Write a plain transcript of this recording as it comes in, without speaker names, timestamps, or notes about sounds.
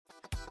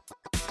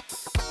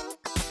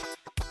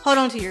Hold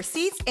on to your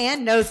seats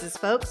and noses,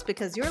 folks,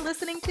 because you're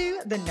listening to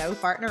the No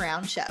Farting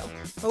Around Show,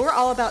 where we're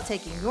all about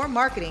taking your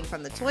marketing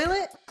from the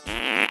toilet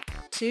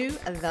to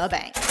the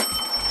bank.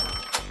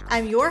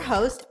 I'm your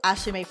host,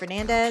 Ashley Mae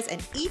Fernandez,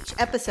 and each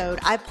episode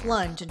I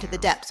plunge into the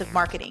depths of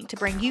marketing to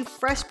bring you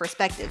fresh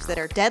perspectives that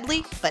are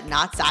deadly but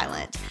not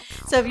silent.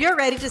 So if you're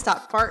ready to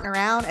stop farting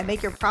around and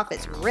make your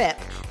profits rip,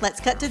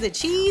 let's cut to the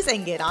cheese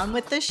and get on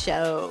with the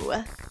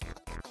show.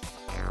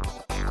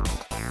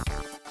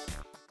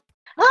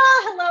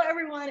 Hello,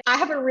 everyone. I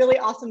have a really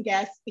awesome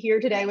guest here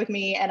today with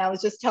me, and I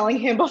was just telling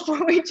him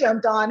before we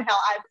jumped on how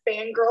I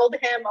fangirled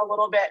him a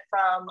little bit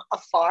from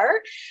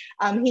afar.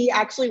 He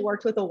actually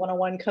worked with a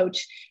one-on-one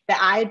coach that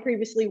I had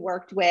previously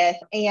worked with,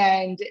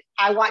 and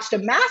I watched a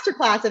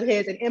masterclass of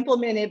his and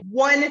implemented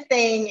one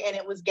thing, and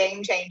it was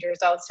game changer.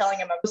 So I was telling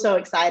him I'm so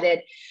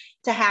excited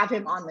to have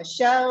him on the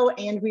show,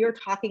 and we are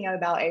talking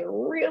about a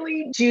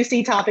really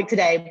juicy topic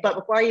today. But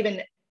before I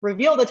even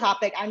reveal the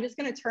topic, I'm just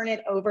going to turn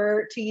it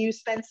over to you,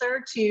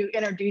 Spencer, to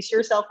introduce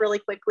yourself really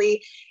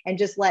quickly and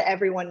just let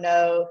everyone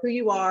know who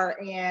you are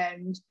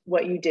and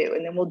what you do.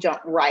 And then we'll jump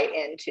right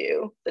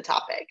into the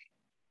topic.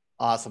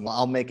 Awesome. Well,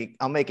 I'll make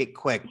it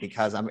quick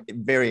because I'm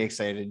very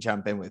excited to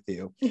jump in with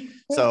you.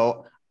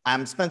 So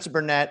I'm Spencer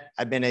Burnett.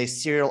 I've been a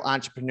serial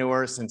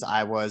entrepreneur since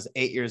I was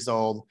 8 years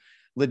old,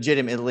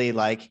 legitimately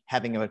like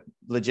having a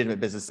legitimate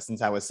business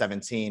since I was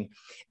 17.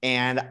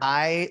 And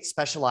I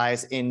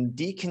specialize in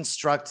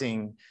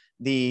deconstructing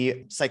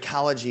the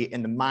psychology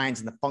and the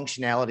minds and the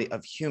functionality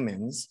of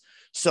humans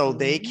so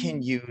they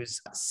can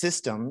use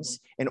systems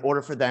in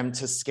order for them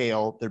to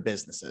scale their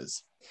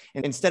businesses.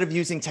 And instead of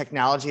using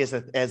technology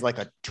as like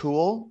a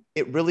tool,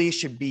 it really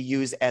should be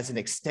used as an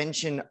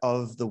extension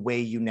of the way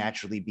you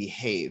naturally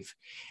behave.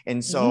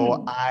 And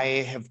so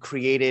I have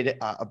created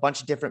a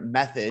bunch of different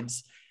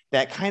methods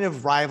that kind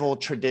of rival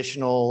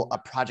traditional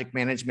project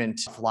management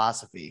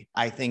philosophy.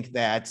 I think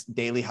that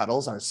daily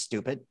huddles are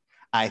stupid.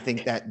 I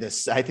think that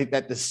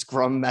the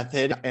Scrum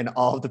method and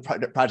all of the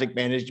project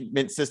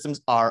management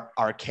systems are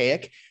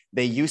archaic.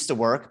 They used to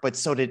work, but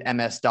so did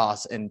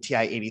MS-DOS and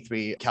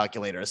TI-83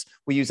 calculators.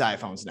 We use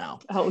iPhones now.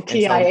 Oh,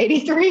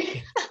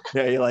 TI-83.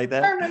 Yeah, you like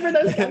that? I remember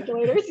those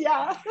calculators,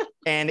 yeah.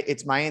 And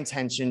it's my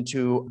intention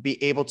to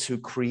be able to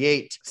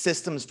create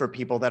systems for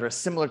people that are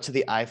similar to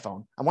the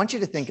iPhone. I want you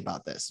to think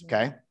about this,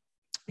 okay?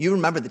 You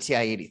remember the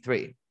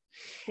TI-83.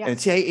 Yeah. And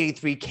the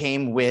TI-83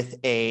 came with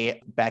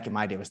back in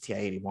my day it was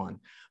TI-81,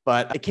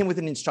 but it came with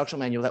an instructional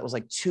manual that was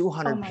like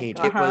 200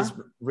 pages. It was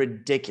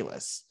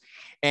ridiculous.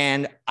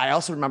 And I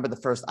also remember the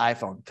first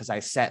iPhone because I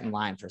sat in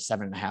line for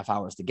 7.5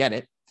 hours to get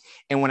it.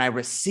 And when I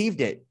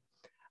received it,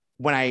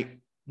 when I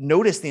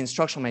noticed the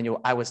instructional manual,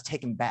 I was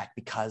taken back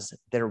because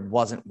there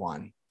wasn't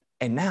one.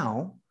 And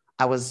now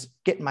I was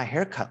getting my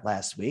hair cut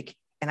last week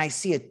and I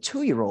see a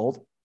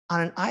 2-year-old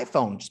on an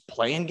iPhone just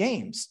playing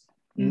games.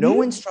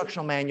 No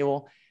instructional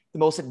manual, the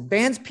most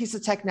advanced piece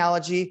of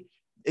technology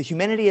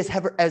humanity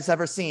has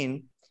ever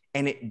seen,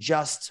 and it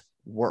just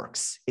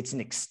works. It's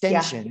an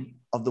extension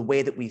of the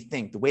way that we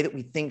think,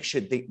 things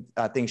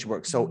should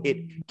work. So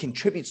it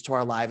contributes to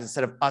our lives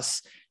instead of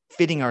us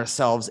fitting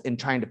ourselves and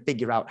trying to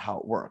figure out how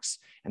it works.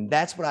 And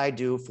that's what I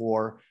do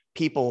for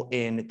people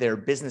in their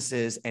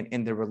businesses and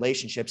in their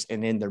relationships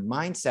and in their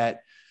mindset,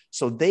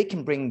 so they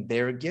can bring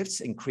their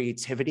gifts and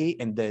creativity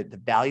and the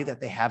value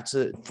that they have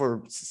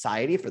for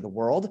society, for the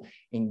world,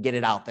 and get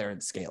it out there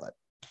and scale it.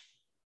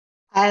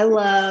 I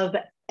love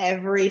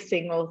every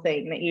single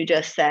thing that you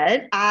just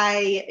said.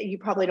 You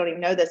probably don't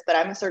even know this, but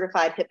I'm a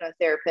certified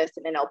hypnotherapist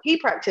and NLP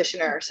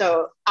practitioner.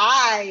 So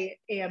I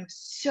am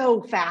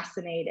so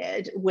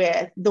fascinated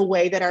with the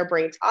way that our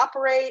brains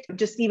operate,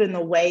 just even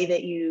the way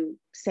that you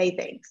say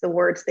things, the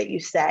words that you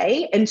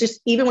say. And just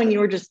even when you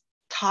were just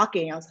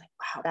talking, I was like,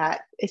 wow,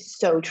 that is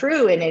so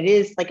true. And it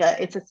is like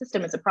it's a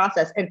system, it's a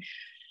process. And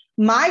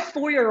my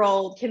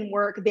 4-year-old can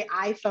work the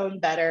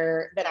iPhone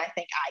better than I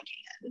think I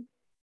can.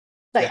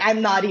 Like,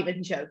 I'm not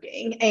even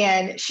joking.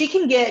 And she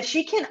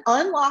can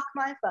unlock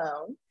my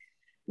phone,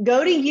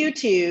 go to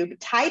YouTube,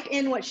 type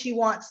in what she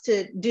wants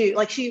to do.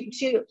 Like she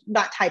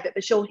not type it,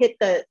 but she'll hit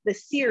the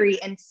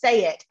Siri and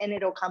say it and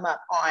it'll come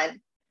up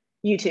on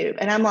YouTube.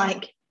 And I'm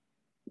like,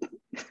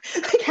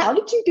 how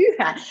did you do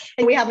that?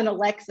 And we have an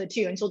Alexa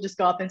too, and she'll just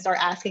go up and start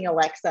asking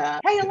Alexa,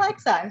 hey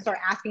Alexa, and start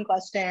asking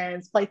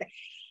questions, play things.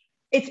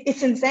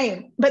 It's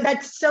insane, but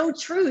that's so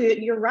true.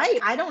 You're right.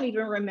 I don't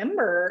even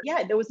remember.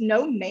 Yeah, there was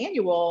no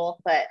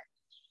manual, but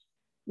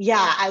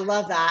yeah, I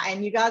love that.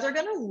 And you guys are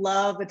going to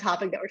love the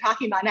topic that we're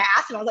talking about. And I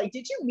asked him, I was like,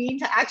 did you mean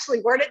to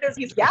actually word it this?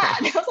 He's, yeah.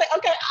 And I was like,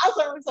 okay,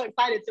 awesome. I'm so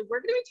excited. So we're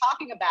going to be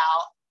talking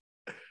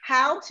about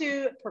how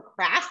to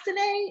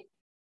procrastinate,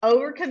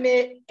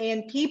 overcommit,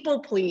 and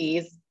people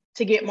please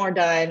to get more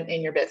done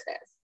in your business.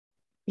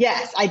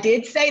 Yes, I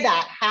did say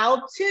that.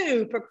 How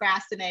to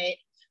procrastinate,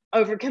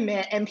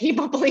 overcommit, and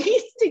people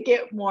please to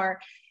get more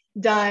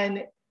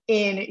done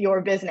in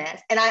your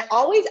business. And I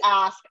always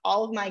ask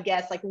all of my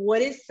guests, like,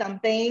 what is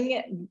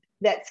something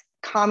that's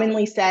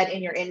commonly said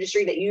in your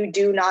industry that you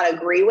do not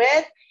agree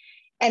with?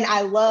 And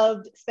I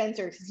loved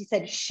Spencer because he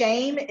said,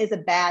 shame is a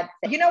bad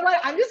thing. You know what?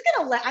 I'm just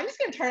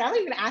going to turn, I'm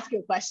even going to ask you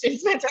a question,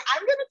 Spencer.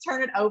 I'm going to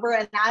turn it over,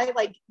 and I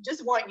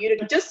just want you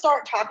to just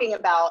start talking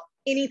about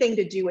anything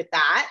to do with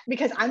that,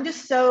 because I'm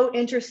just so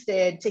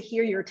interested to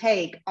hear your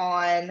take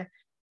on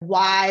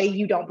why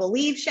you don't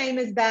believe shame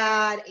is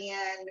bad,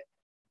 and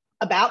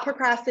about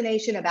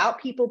procrastination,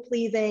 about people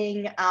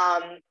pleasing.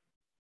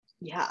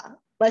 Yeah,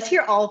 let's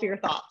hear all of your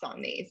thoughts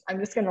on these. I'm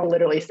just going to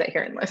literally sit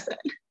here and listen.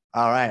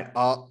 All right.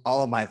 All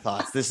of my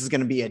thoughts. This is going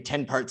to be a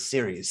 10-part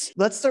series.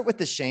 Let's start with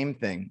the shame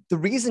thing. The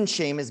reason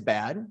shame is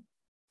bad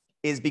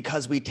is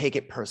because we take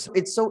it personally.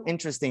 It's so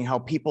interesting how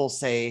people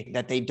say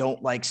that they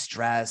don't like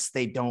stress.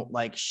 They don't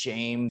like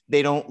shame.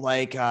 They don't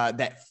like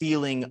that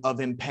feeling of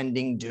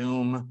impending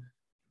doom.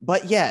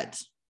 But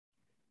yet,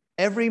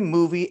 every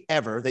movie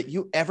ever that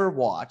you ever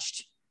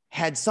watched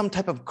had some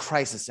type of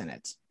crisis in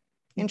it.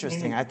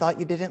 Interesting. I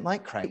thought you didn't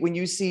like crisis. When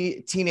you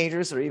see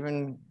teenagers or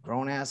even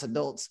grown-ass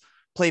adults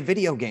play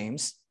video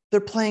games, they're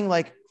playing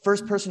like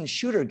first-person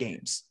shooter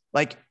games.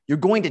 Like, you're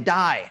going to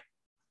die.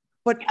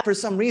 But for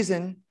some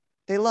reason,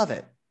 they love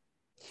it.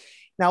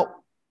 Now,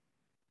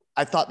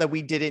 I thought that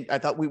we didn't, I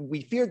thought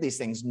we feared these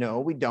things. No,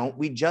 we don't.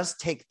 We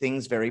just take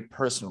things very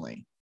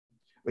personally.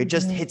 It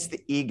just hits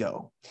the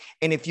ego.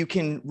 And if you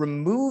can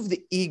remove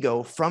the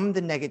ego from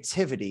the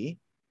negativity,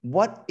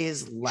 what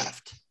is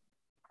left?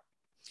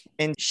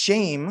 And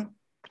shame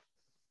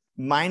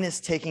minus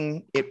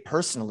taking it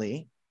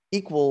personally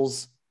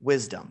equals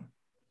wisdom.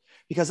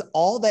 Because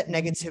all that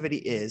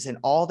negativity is, and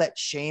all that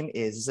shame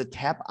is a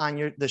tap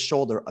on the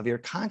shoulder of your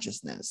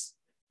consciousness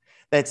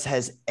that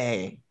says,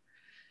 hey,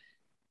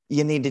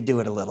 you need to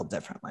do it a little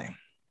differently.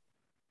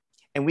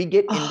 And we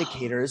get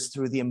indicators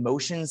through the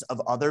emotions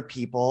of other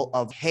people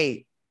of,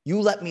 hey,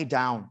 you let me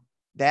down.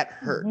 That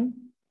hurt.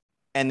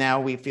 And now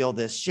we feel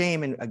this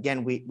shame. And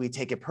again, we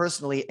take it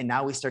personally. And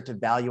now we start to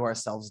value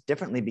ourselves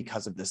differently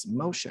because of this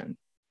emotion.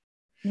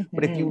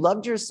 But if you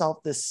loved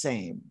yourself the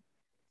same,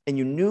 and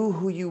you knew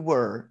who you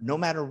were, no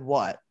matter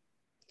what,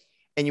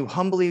 and you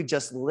humbly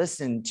just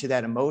listened to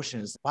that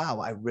emotion, wow,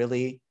 I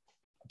really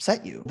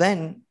upset you,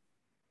 then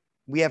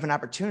we have an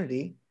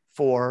opportunity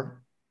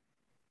for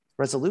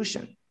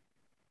resolution.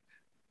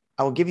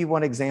 I will give you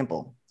one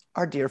example.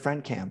 Our dear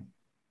friend Cam.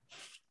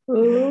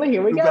 Ooh,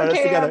 here we go,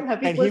 Cam.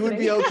 And he would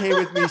be okay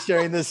with me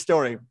sharing this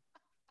story.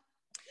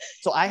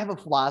 So I have a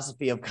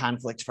philosophy of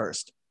conflict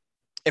first.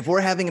 If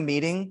we're having a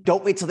meeting,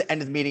 don't wait till the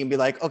end of the meeting and be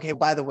like, okay,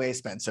 by the way,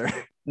 Spencer.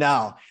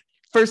 No,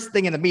 first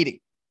thing in the meeting.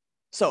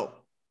 So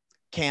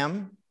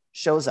Cam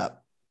shows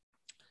up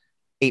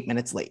 8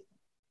 minutes late.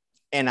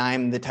 And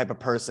I'm the type of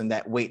person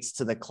that waits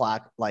to the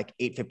clock like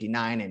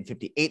 8:59 and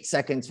 58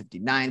 seconds,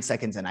 59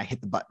 seconds, and I hit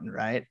the button,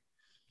 right?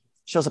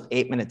 Shows up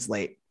 8 minutes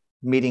late,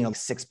 meeting of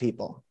 6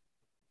 people.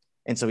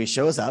 And so he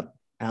shows up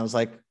and I was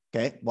like,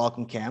 okay,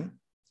 welcome, Cam.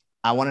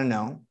 I want to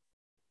know,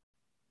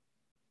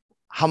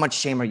 how much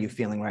shame are you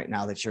feeling right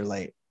now that you're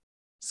late?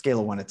 Scale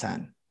of 1 to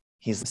 10.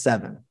 He's a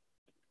 7. I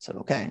said,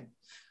 okay.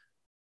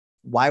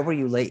 Why were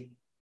you late?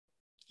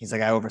 He's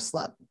like, I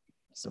overslept.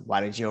 I said,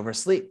 why did you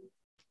oversleep?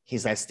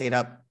 He's like, I stayed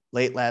up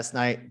late last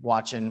night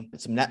watching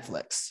some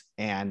Netflix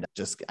and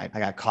I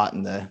got caught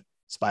in the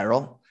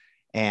spiral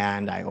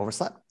and I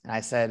overslept. And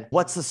I said,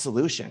 what's the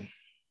solution?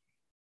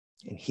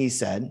 And he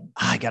said,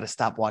 I got to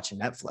stop watching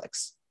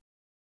Netflix.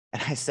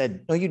 And I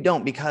said, no, you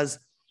don't, because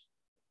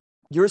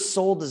your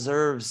soul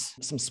deserves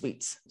some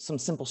sweets, some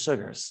simple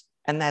sugars.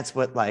 And that's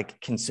what like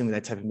consuming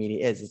that type of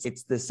media is.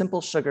 It's the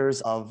simple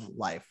sugars of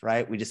life,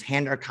 right? We just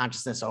hand our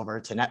consciousness over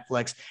to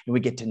Netflix and we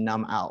get to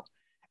numb out.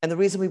 And the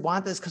reason we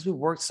want this is because we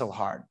worked so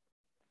hard.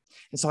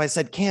 And so I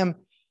said, Cam,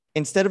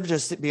 instead of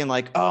just being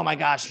like, oh my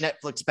gosh,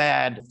 Netflix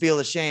bad, feel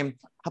ashamed,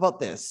 how about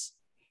this?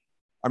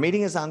 Our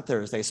meeting is on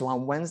Thursday. So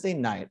on Wednesday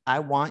night, I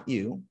want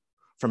you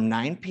from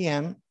 9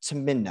 p.m. to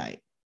midnight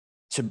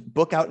to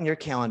book out in your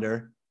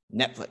calendar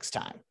Netflix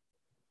time.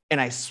 And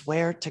I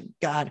swear to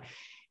God,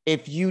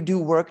 if you do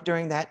work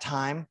during that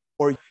time,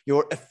 or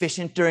you're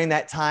efficient during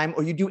that time,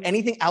 or you do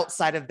anything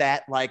outside of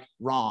that, like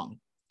wrong,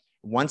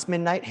 once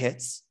midnight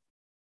hits,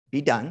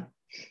 be done,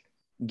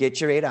 get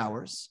your 8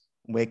 hours,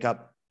 wake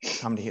up,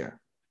 come to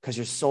here. Because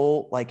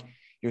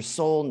your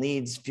soul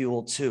needs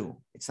fuel too.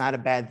 It's not a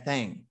bad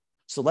thing.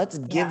 So let's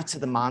give to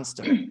the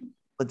monster.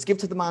 Let's give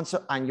to the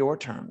monster on your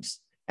terms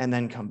and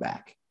then come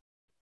back.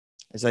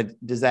 I said,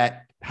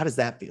 how does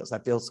that feel?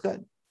 That feels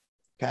good.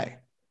 Okay.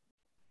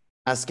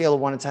 On a scale of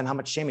 1 to 10, how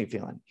much shame are you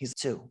feeling? He's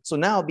 2. So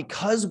now,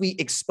 because we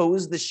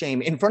exposed the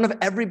shame in front of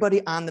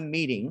everybody on the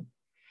meeting,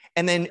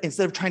 and then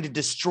instead of trying to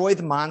destroy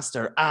the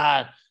monster,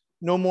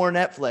 no more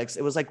Netflix,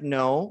 it was like,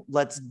 no,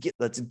 let's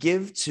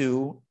give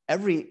to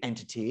every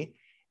entity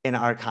in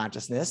our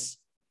consciousness,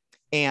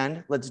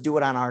 and let's do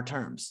it on our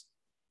terms.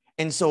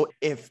 And so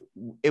if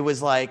it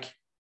was like,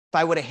 if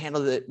I would have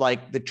handled it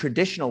like the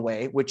traditional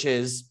way, which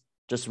is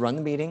just run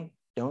the meeting,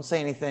 don't say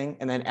anything,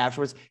 and then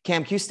afterwards,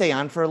 Cam, can you stay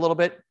on for a little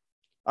bit?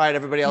 All right,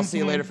 everybody, I'll see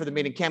you later for the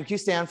meeting. Cam, can you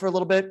stay on for a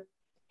little bit?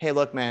 Hey,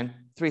 look, man,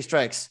 3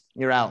 strikes,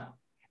 you're out.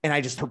 And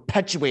I just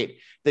perpetuate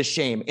the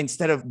shame.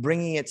 Instead of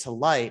bringing it to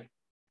light,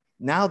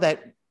 Now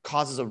that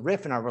causes a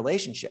rift in our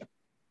relationship.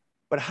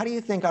 But how do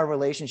you think our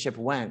relationship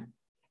went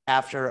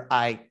after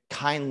I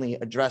kindly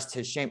addressed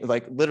his shame?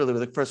 Like literally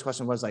the first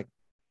question was like,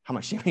 how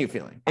much shame are you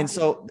feeling? And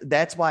so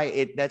that's why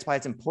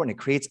it's important. It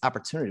creates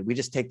opportunity. We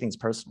just take things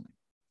personally.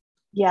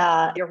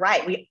 Yeah, you're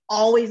right. We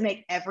always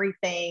make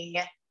everything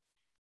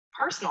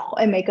personal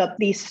and make up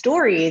these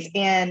stories.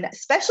 And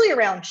especially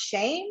around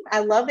shame, I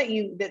love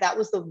that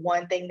was the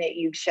one thing that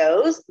you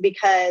chose,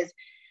 because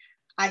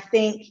I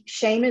think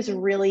shame is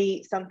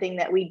really something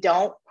that we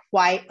don't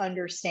quite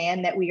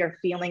understand that we are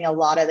feeling a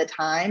lot of the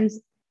times,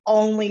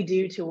 only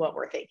due to what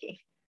we're thinking.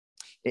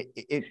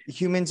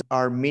 Humans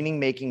are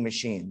meaning-making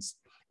machines.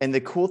 And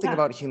the cool thing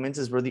about humans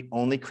is we're the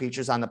only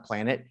creatures on the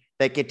planet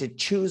that get to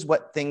choose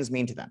what things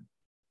mean to them.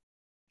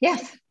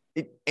 Yes.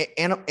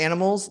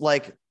 Animals,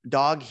 like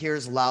dog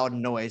hears loud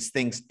noise,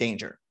 thinks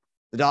danger.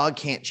 The dog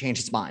can't change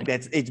its mind.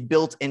 It's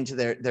built into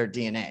their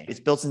DNA.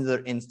 It's built into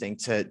their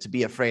instinct to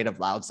be afraid of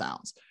loud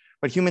sounds,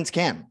 but humans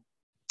can.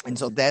 And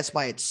so that's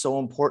why it's so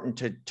important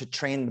to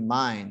train the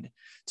mind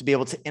to be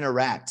able to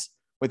interact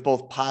with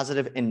both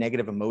positive and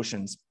negative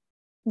emotions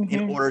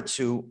in order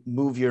to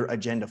move your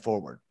agenda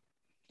forward.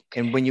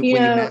 And when you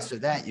master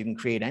that, you can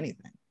create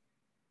anything.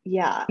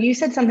 Yeah. You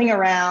said something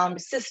around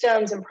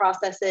systems and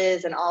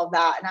processes and all of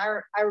that.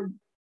 And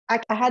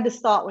I had this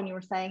thought when you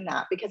were saying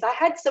that, because I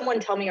had someone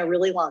tell me a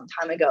really long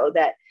time ago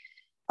that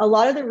a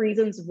lot of the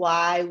reasons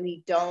why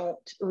we don't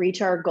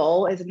reach our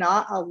goal is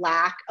not a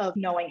lack of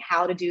knowing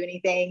how to do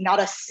anything, not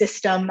a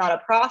system, not a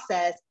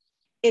process.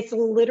 It's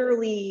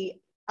literally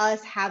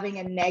us having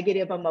a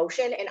negative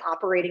emotion and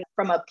operating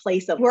from a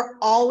place of, we're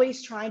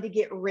always trying to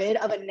get rid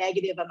of a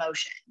negative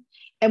emotion.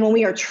 And when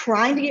we are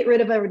trying to get rid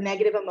of a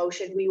negative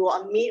emotion, we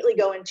will immediately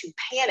go into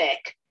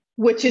panic,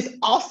 which is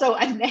also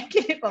a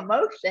negative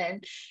emotion.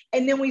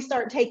 And then we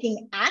start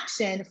taking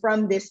action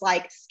from this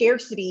like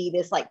scarcity,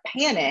 this like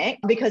panic,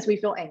 because we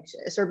feel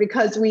anxious or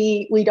because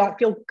we don't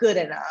feel good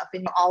enough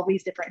and all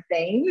these different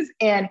things.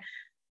 And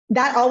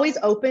that always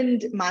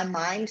opened my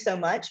mind so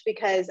much,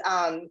 because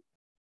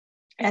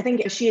I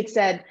think she had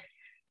said,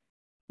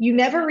 you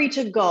never reach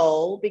a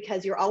goal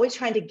because you're always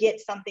trying to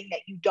get something that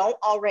you don't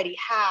already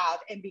have.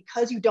 And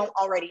because you don't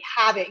already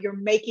have it, you're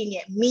making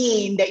it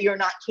mean that you're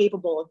not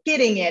capable of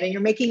getting it. And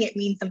you're making it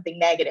mean something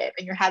negative.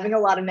 And you're having a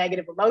lot of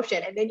negative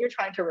emotion. And then you're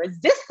trying to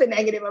resist the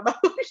negative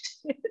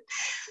emotion.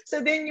 So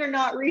then you're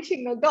not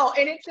reaching the goal.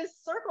 And it's this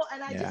circle.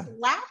 And I just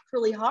laughed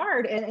really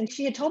hard. And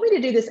she had told me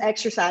to do this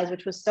exercise,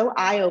 which was so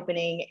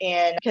eye-opening.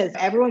 And because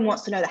everyone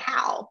wants to know the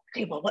how.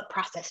 Okay, well, what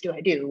process do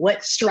I do?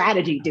 What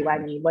strategy do I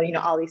need? Well,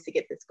 all these to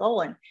get this goal.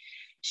 And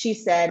she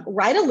said,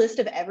 write a list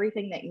of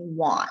everything that you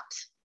want.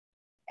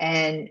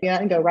 And you're not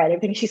going to go write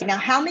everything. She said, now,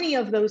 how many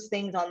of those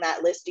things on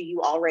that list do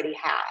you already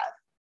have?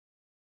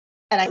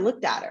 And I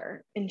looked at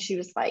her and she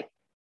was like,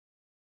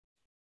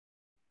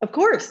 of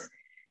course.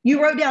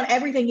 You wrote down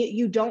everything that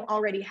you don't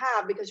already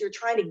have because you're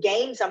trying to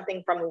gain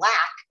something from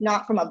lack,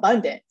 not from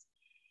abundance.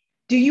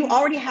 Do you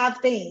already have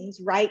things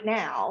right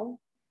now?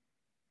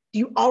 Do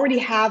you already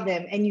have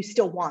them and you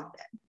still want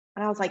them?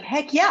 And I was like,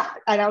 heck yeah.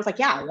 And I was like,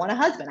 yeah, I want a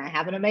husband. I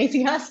have an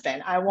amazing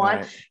husband. I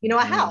want, a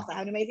house. I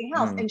have an amazing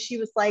house. And she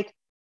was like,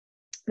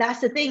 that's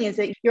the thing, is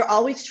that you're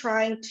always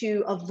trying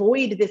to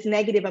avoid this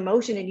negative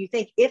emotion. And you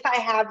think if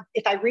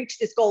I reach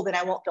this goal, then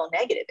I won't feel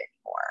negative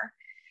anymore.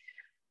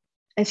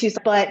 And she's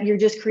like, but you're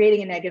just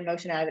creating a negative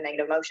emotion out of a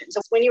negative emotion. So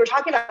when you were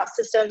talking about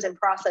systems and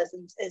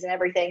processes and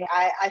everything,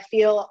 I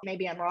feel,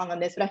 maybe I'm wrong on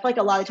this, but I feel like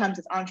a lot of times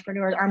as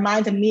entrepreneurs, our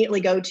minds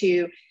immediately go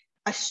to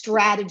a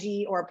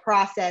strategy or a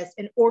process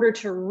in order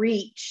to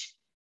reach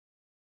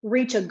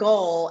a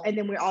goal. And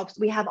then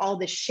we have all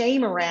this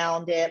shame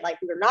around it, like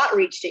we're not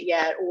reached it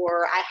yet,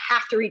 or I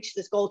have to reach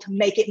this goal to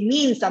make it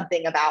mean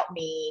something about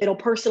me. It'll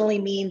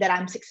personally mean that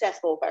I'm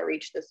successful if I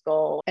reach this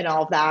goal and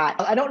all of that.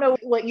 I don't know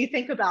what you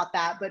think about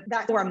that, but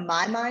that's where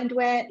my mind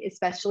went,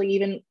 especially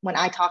even when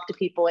I talk to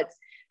people. It's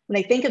when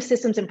they think of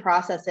systems and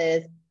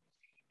processes,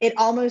 it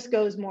almost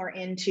goes more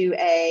into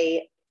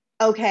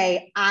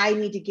okay, I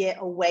need to get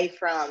away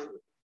from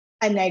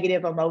a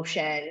negative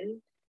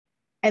emotion.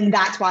 And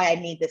that's why I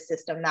need this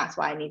system. That's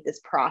why I need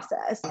this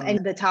process.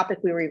 And the topic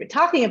we were even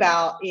talking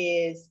about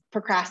is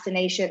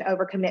procrastination,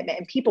 overcommitment,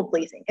 and people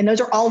pleasing. And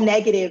those are all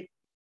negative,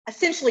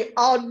 essentially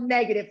all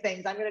negative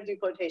things. I'm going to do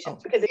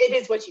quotations because it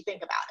is what you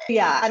think about it.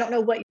 Yeah. I don't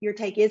know what your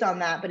take is on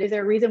that, but is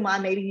there a reason why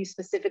maybe you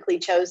specifically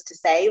chose to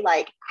say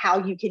like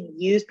how you can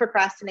use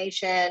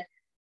procrastination,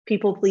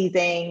 people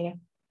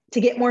pleasing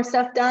to get more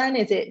stuff done?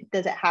 Does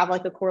it have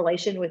like a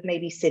correlation with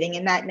maybe sitting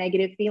in that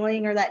negative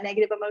feeling or that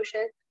negative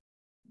emotion?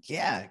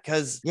 Yeah.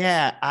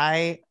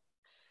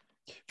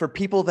 For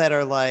people that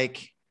are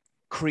like,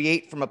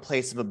 create from a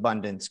place of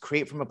abundance,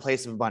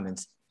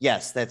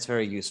 yes, that's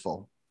very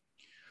useful.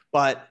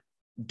 But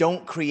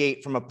don't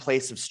create from a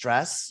place of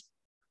stress.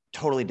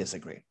 Totally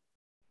disagree.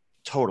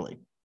 Totally.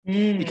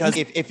 Because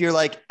if you're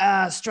like,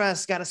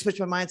 stress, got to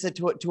switch my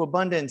mindset to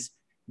abundance,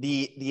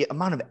 the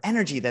amount of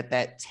energy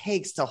that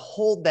takes to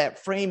hold that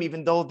frame,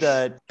 even though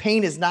the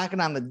pain is knocking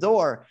on the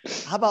door.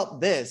 How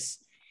about this?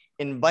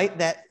 invite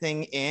that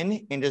thing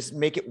in and just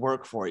make it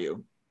work for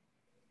you.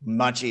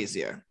 Much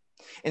easier.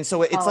 And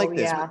so it's like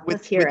this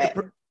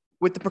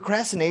with the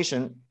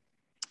procrastination,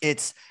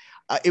 it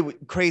was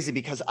crazy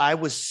because I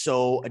was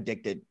so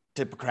addicted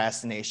to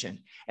procrastination.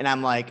 And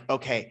I'm like,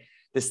 okay,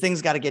 this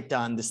thing's got to get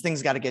done. This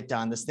thing's got to get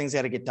done. This thing's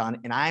got to get done.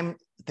 And I'm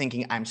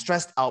thinking I'm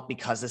stressed out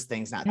because this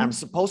thing's not, I'm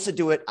supposed to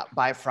do it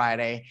by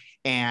Friday.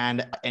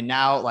 And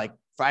now like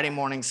Friday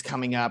morning's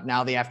coming up.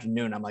 Now the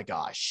afternoon, I'm like,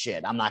 oh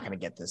shit, I'm not going to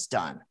get this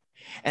done.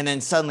 And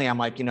then suddenly I'm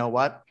like, you know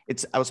what?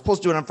 I was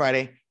supposed to do it on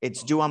Friday.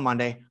 It's due on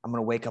Monday. I'm going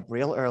to wake up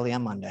real early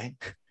on Monday.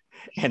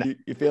 And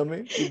you feel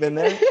me? You've been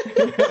there?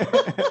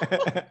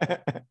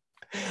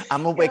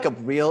 I'm going to wake up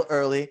real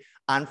early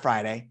on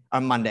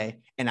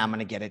Monday, and I'm going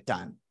to get it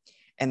done.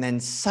 And then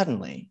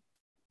suddenly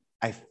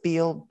I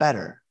feel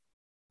better.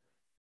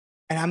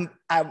 And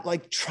I'm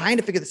like trying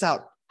to figure this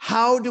out.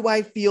 How do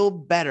I feel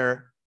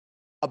better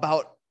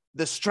about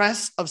the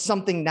stress of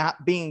something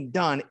not being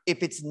done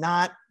if it's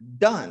not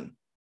done?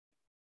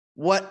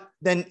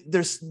 Then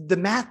the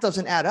math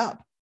doesn't add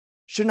up.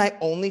 Shouldn't I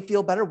only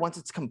feel better once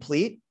it's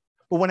complete?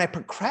 But when I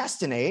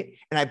procrastinate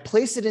and I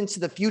place it into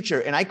the future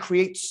and I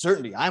create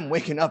certainty, I'm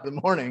waking up in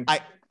the morning,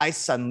 I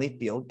suddenly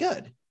feel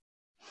good.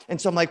 And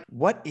so I'm like,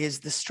 what is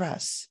the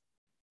stress?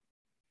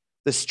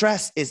 The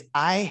stress is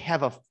I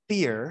have a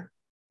fear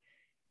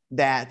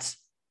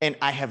and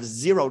I have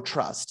zero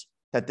trust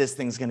that this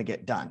thing's going to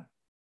get done.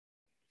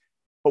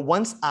 But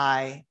once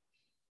I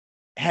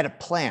had a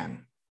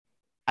plan,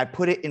 I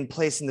put it in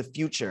place in the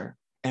future,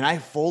 and I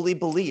fully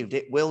believed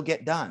it will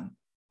get done,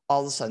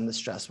 all of a sudden the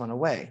stress went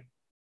away.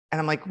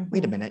 And I'm like,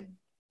 wait a minute,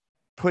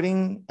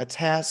 putting a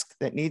task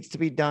that needs to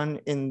be done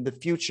in the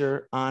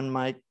future on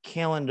my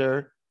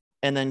calendar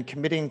and then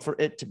committing for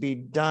it to be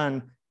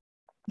done,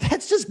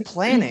 that's just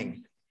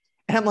planning.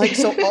 And I'm like,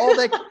 so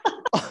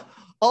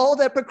all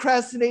that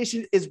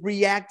procrastination is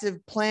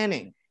reactive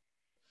planning.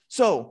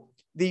 So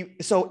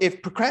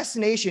if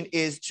procrastination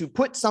is to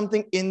put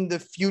something in the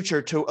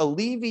future to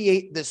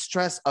alleviate the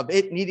stress of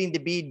it needing to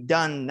be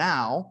done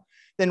now,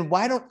 then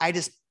why don't I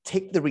just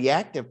take the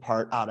reactive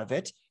part out of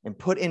it and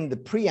put in the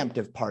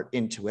preemptive part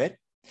into it?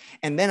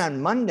 And then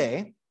on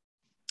Monday,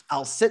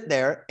 I'll sit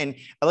there and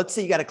let's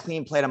say you got a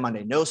clean plate on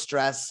Monday, no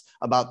stress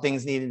about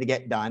things needing to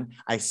get done.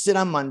 I sit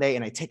on Monday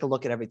and I take a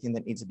look at everything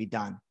that needs to be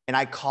done. And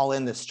I call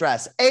in the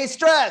stress. Hey,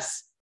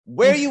 stress,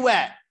 where you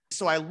at?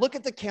 So I look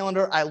at the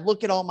calendar, I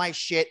look at all my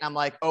shit. And I'm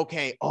like,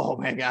 okay, oh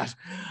my gosh,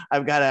 I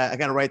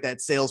gotta write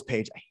that sales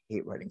page. I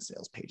hate writing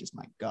sales pages.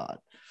 My God.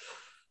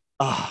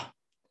 Oh,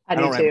 I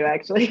do too,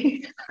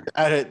 actually.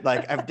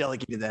 I've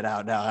delegated that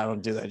out now. I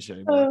don't do that shit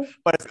anymore.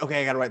 But it's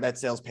okay. I got to write that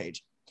sales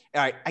page.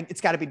 All right.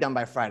 It's got to be done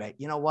by Friday.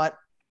 You know what?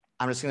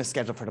 I'm just going to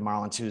schedule for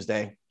tomorrow and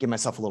Tuesday, give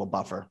myself a little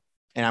buffer,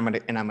 and I'm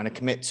going to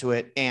commit to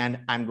it. And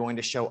I'm going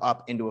to show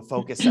up into a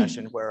focus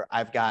session where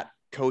I've got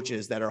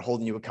coaches that are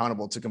holding you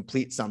accountable to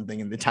complete something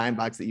in the time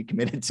box that you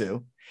committed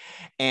to.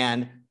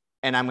 And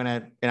I'm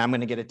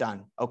going to get it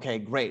done. Okay,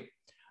 great.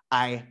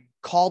 I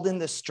called in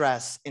the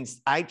stress and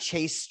I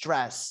chase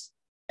stress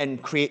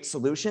and create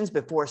solutions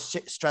before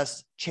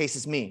stress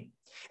chases me.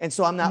 And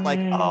so I'm not like,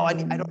 oh, I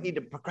don't need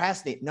to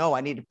procrastinate. No,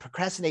 I need to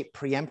procrastinate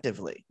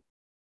preemptively.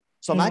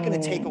 So I'm not going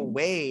to take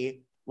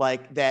away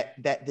like that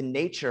the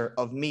nature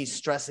of me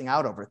stressing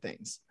out over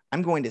things.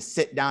 I'm going to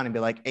sit down and be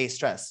like, hey,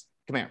 stress,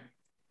 come here.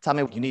 Tell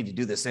me what you need to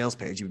do the sales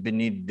page. You've been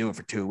needing to do it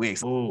for 2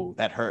 weeks. Ooh,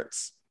 that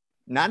hurts.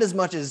 Not as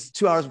much as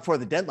 2 hours before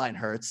the deadline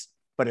hurts,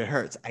 but it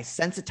hurts. I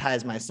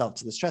sensitize myself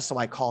to the stress, so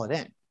I call it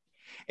in.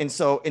 And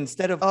so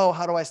instead of, oh,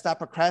 how do I stop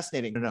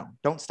procrastinating? No,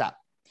 don't stop.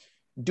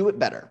 Do it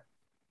better.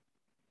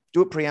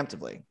 Do it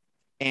preemptively.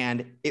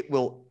 And it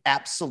will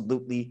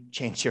absolutely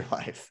change your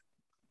life.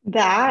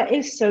 That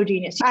is so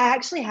genius. I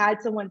actually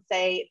had someone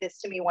say this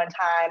to me one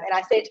time, and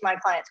I say it to my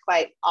clients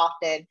quite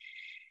often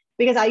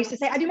because I used to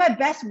say, I do my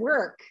best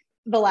work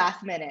the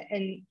last minute.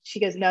 And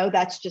she goes, no,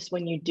 that's just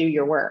when you do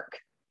your work.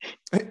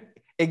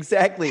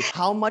 Exactly.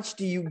 How much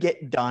do you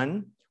get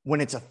done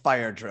when it's a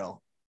fire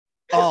drill?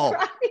 Oh,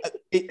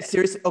 right.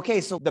 Seriously.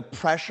 Okay. So the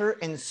pressure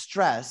and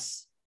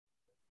stress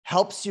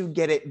helps you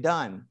get it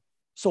done.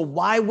 So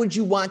why would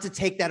you want to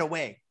take that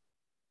away?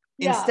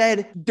 Yeah.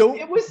 Instead, don't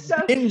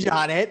binge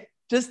on it.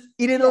 Just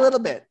eat it a little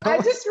bit. I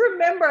just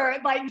remember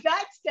like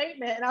that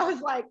statement and I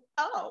was like,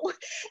 oh,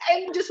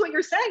 and just what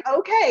you're saying.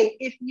 Okay.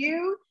 If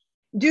you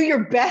do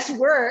your best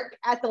work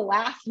at the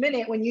last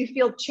minute when you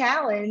feel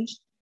challenged,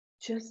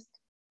 just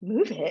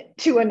move it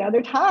to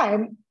another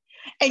time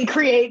and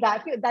create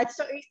that. That's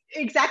so,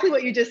 exactly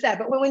what you just said.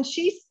 But when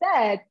she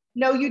said,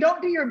 no, you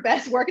don't do your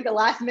best work at the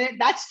last minute,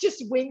 that's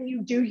just when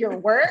you do your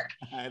work.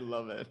 I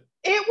love it.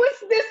 It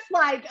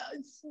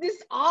was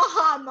this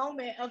aha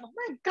moment of, oh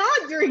my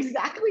God, you're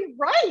exactly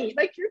right.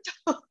 Like you're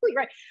totally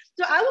right.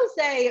 So I will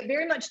say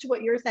very much to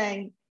what you're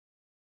saying,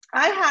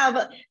 I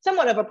have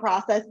somewhat of a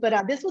process,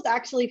 but this was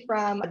actually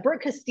from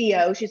Brooke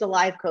Castillo. She's a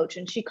life coach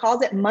and she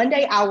calls it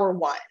Monday Hour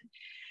 1.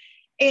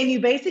 And you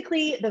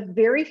basically, the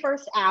very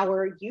first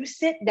hour, you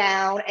sit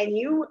down and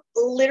you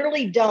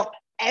literally dump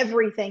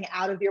everything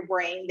out of your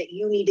brain that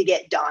you need to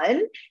get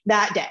done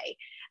that day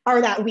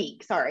or that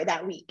week.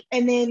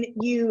 And then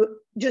you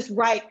just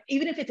write,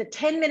 even if it's a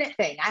 10-minute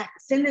thing, I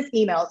send this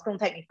email, it's going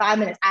to take me 5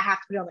 minutes. I have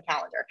to put it on the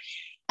calendar.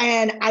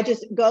 And I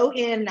just go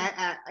in,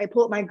 I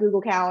pull up my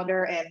Google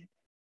Calendar and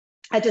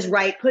I just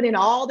put in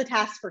all the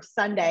tasks for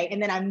Sunday,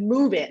 and then I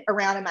move it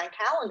around in my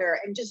calendar.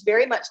 And just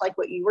very much like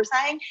what you were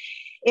saying,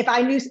 if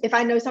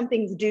I know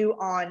something's due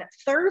on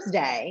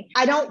Thursday,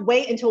 I don't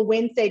wait until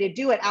Wednesday to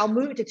do it. I'll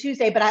move it to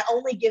Tuesday, but I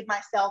only give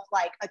myself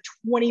like a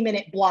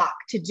 20-minute block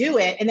to do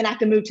it. And then I have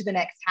to move to the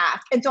next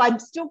task. And so I'm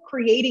still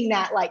creating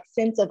that like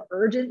sense of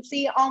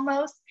urgency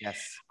almost.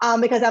 Yes.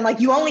 Because I'm like,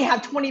 you only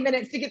have 20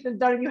 minutes to get this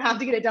done, and you have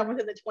to get it done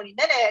within the 20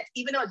 minutes,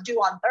 even though it's due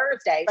on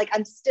Thursday. Like,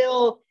 I'm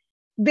still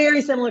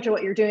very similar to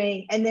what you're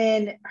doing. And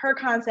then her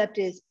concept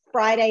is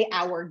Friday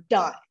hour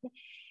done.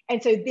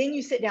 And so then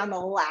you sit down the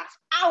last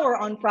hour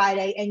on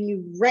Friday and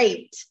you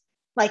rate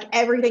like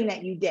everything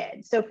that you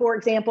did. So for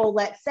example,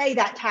 let's say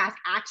that task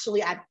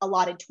actually I've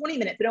allotted 20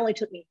 minutes. It only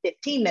took me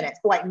 15 minutes.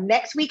 But like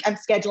next week, I'm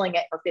scheduling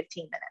it for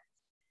 15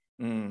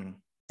 minutes.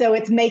 So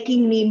it's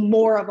making me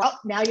more of,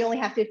 now you only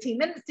have 15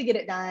 minutes to get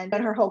it done. But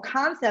her whole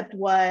concept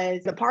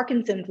was the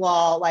Parkinson's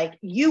law, like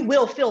you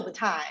will fill the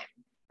time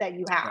that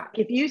you have.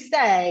 If you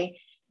say,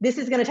 this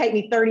is going to take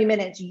me 30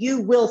 minutes,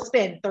 you will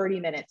spend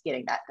 30 minutes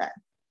getting that done.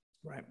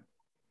 Right.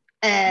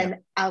 And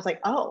I was like,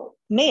 oh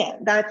man,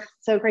 that's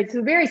so crazy.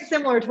 So very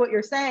similar to what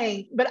you're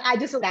saying, but I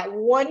just, that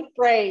one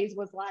phrase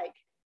was like,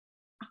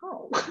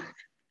 oh,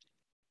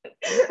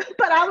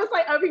 but I was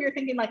like over here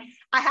thinking like,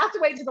 I have to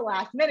wait to the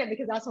last minute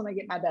because that's when I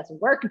get my best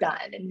work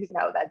done. And you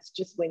know, that's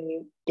just when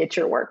you get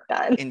your work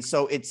done. And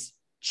so it's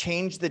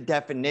changed the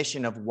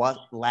definition of what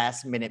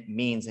last minute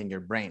means in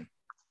your brain.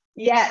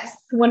 Yes,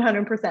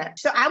 100%.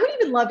 So I would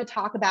even love to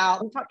talk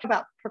about, we talked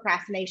about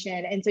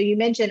procrastination. And so you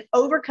mentioned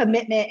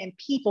overcommitment and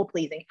people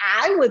pleasing.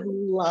 I would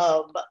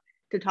love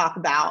to talk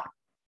about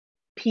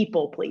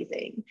people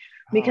pleasing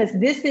because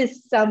this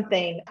is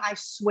something I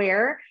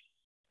swear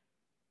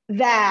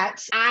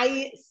that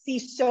I see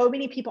so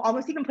many people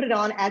almost even put it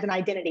on as an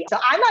identity. So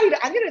I'm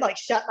going to like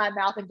shut my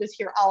mouth and just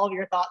hear all of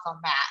your thoughts on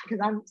that because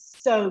I'm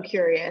so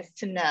curious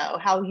to know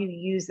how you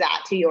use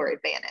that to your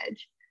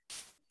advantage.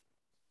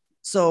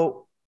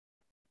 So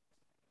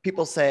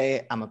people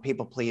say I'm a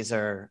people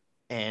pleaser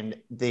and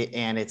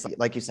it's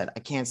like you said, I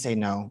can't say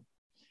no.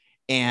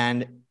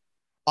 And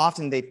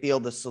often they feel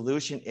the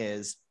solution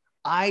is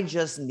I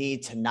just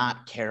need to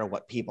not care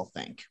what people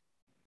think.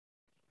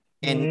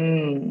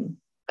 And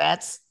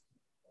that's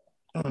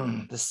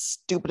the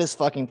stupidest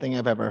fucking thing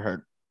I've ever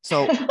heard.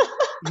 So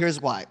here's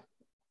why.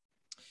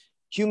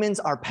 Humans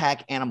are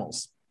pack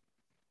animals.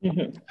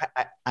 Mm-hmm.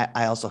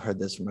 I also heard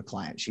this from a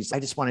client. I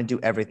just want to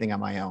do everything on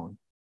my own.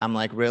 I'm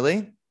like,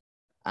 really?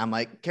 I'm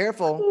like,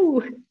 careful,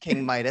 ooh.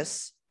 King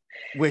Midas,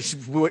 wish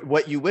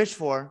what you wish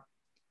for.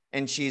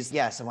 And she's,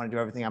 yes, I want to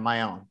do everything on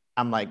my own.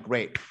 I'm like,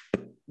 great.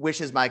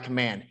 Wish is my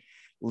command.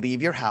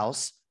 Leave your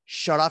house,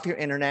 shut off your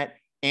internet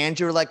and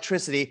your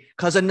electricity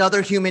because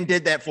another human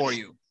did that for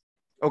you.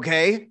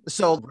 Okay.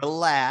 So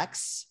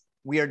relax.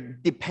 We are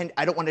dependent.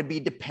 I don't want to be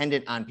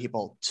dependent on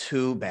people.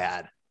 Too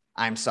bad.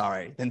 I'm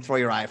sorry. Then throw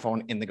your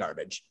iPhone in the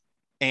garbage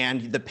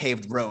and the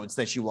paved roads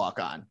that you walk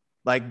on.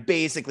 Like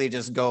basically you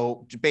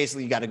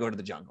got to go to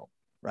the jungle,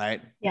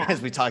 right? Yeah.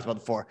 As we talked about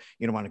before,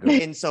 you don't want to go.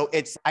 And so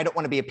I don't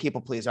want to be a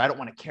people pleaser. I don't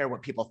want to care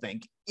what people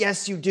think.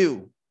 Yes, you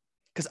do.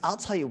 Because I'll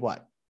tell you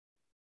what,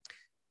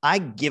 I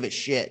give a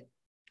shit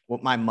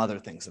what my mother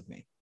thinks of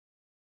me.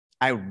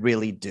 I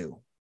really do.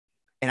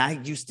 And I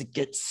used to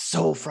get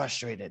so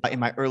frustrated in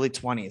my early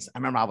 20s. I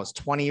remember I was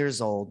 20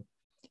 years old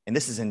and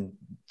this is in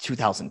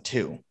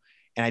 2002.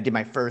 And I did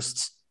my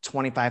first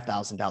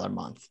 $25,000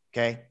 month.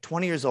 Okay.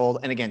 20 years old.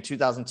 And again,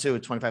 2002,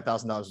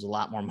 $25,000 was a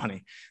lot more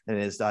money than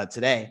it is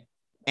today.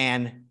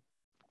 And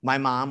my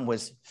mom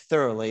was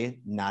thoroughly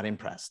not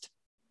impressed.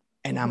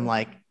 And I'm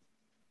like,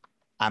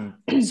 I'm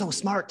so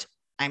smart.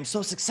 I'm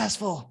so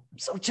successful. I'm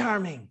so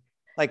charming.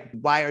 Like,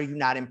 why are you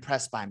not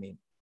impressed by me?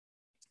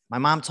 My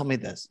mom told me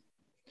this.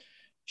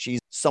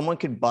 Someone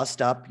could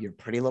bust up your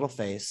pretty little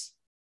face.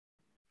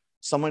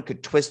 Someone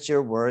could twist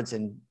your words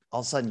and all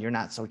of a sudden you're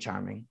not so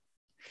charming.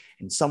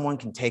 And someone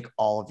can take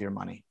all of your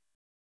money.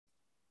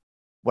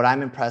 What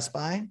I'm impressed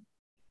by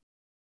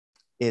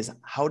is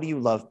how do you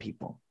love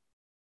people?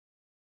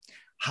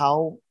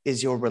 How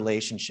is your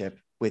relationship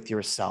with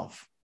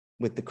yourself,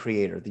 with the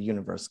creator, the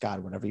universe,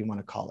 God, whatever you want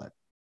to call it?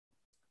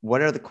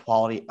 What are the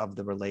quality of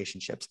the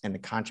relationships and the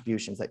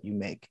contributions that you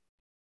make?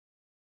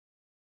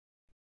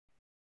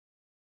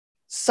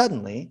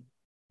 Suddenly,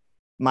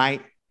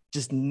 my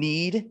just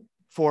need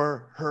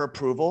for her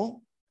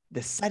approval,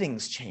 the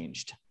settings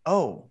changed.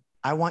 Oh,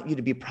 I want you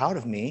to be proud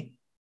of me.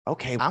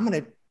 Okay, I'm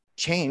going to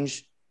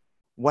change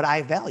what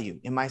I value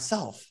in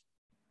myself.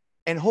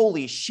 And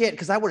holy shit,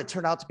 because I would have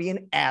turned out to be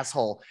an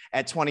asshole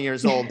at 20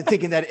 years old,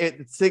 thinking that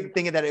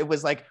it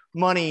was like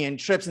money and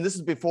trips. And this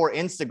is before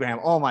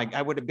Instagram. Oh my,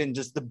 I would have been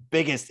just the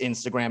biggest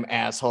Instagram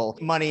asshole.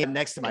 Money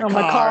next to my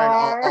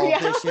car and all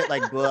this shit,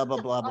 like blah,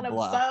 blah, blah, blah,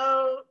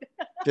 blah.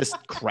 Just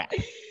crap.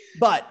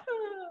 But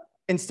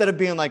instead of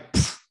being like,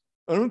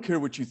 I don't care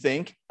what you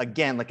think,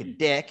 again, like a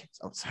dick.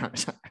 Oh, sorry.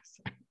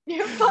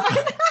 You're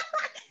fine.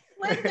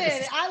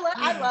 Listen,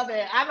 I love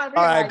it. I'm over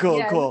All here right, like, cool,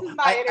 yeah, cool. this is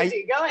my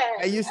energy. Go ahead.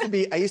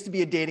 I used to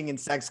be a dating and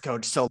sex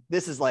coach. So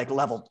this is like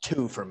level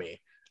 2 for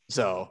me.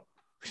 So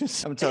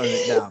I'm toning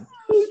it down.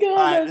 Oh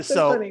God, that's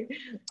so funny.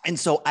 And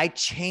so I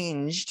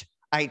changed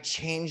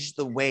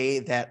the way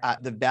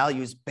that the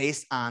values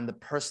based on the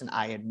person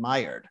I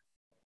admired.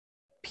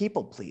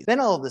 People please. Then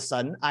all of a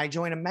sudden I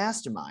joined a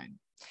mastermind.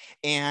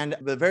 And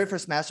the very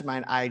first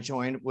mastermind I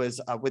joined was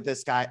with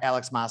this guy,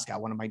 Alex Moscow,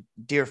 one of my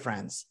dear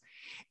friends.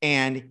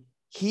 And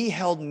he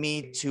held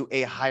me to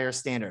a higher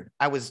standard.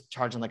 I was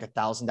charging like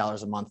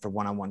 $1,000 a month for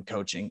one-on-one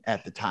coaching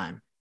at the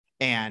time.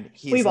 And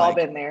we've all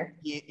been there.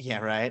 Yeah,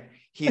 right.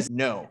 He's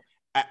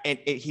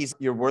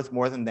you're worth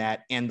more than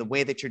that. And the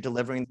way that you're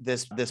delivering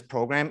this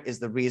program is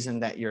the reason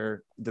that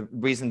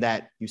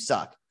you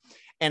suck.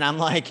 And I'm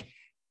like,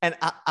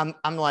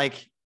 I'm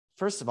like,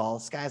 first of all,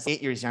 this guy's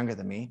 8 years younger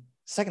than me.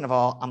 Second of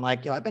all, I'm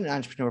like, I've been an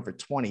entrepreneur for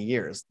 20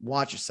 years.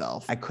 Watch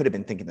yourself. I could have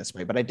been thinking this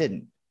way, but I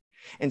didn't.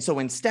 And so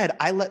instead,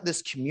 I let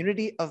this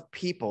community of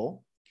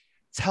people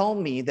tell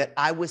me that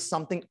I was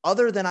something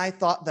other than I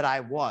thought that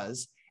I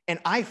was. And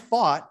I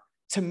fought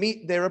to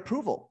meet their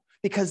approval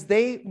because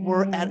they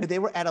were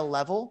at a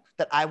level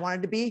that I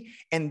wanted to be,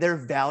 and their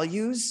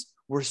values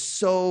were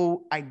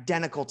so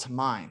identical to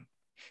mine.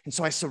 And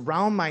so I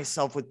surround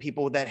myself with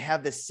people that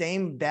have the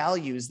same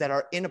values, that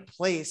are in a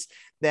place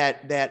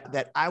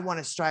that I want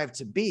to strive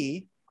to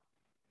be.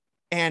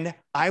 And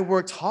I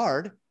worked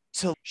hard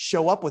to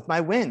show up with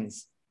my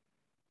wins.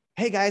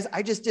 Hey guys,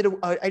 I just did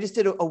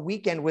a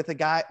weekend with a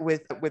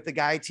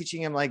guy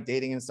teaching him like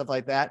dating and stuff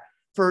like that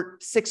for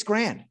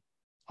 $6,000.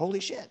 Holy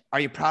shit. Are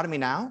you proud of me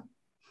now?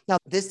 Now,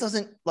 this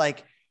doesn't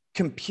like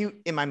compute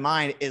in my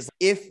mind is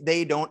if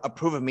they don't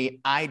approve of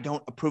me, I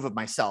don't approve of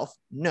myself.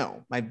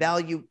 No, my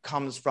value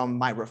comes from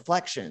my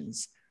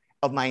reflections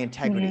of my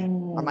integrity.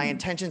 Are my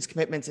intentions,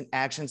 commitments, and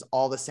actions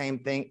all the same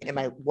thing?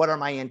 What are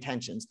my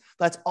intentions?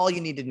 That's all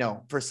you need to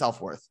know for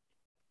self-worth.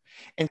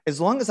 And as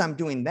long as I'm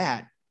doing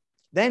that,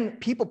 then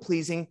people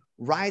pleasing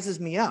rises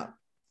me up.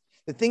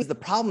 The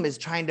problem is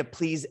trying to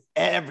please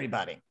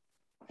everybody.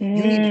 You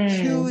need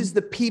to choose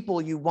the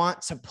people you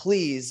want to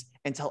please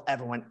and tell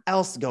everyone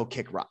else to go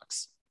kick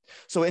rocks.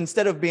 So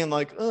instead of being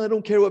like, oh, I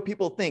don't care what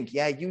people think.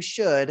 Yeah, you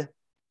should.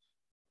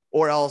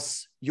 Or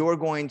else you're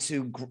going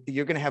to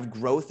have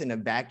growth in a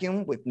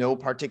vacuum with no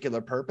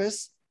particular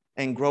purpose.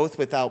 And growth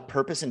without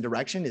purpose and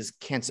direction is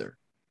cancer.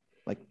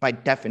 Like by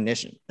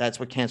definition, that's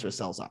what cancer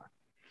cells are.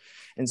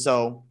 And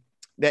so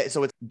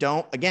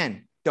don't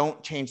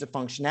change the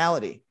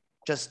functionality,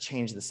 just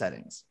change the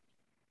settings.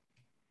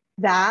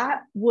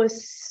 That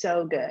was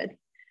so good.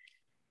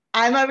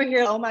 I'm over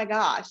here. Oh my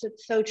gosh,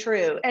 it's so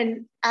true.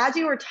 And as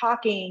you were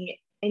talking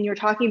and you're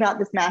talking about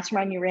this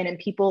mastermind you're in and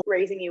people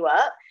raising you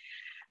up,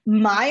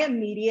 my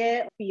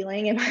immediate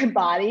feeling in my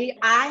body,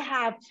 I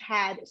have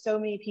had so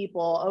many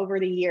people over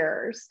the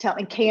years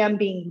telling, Cam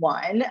being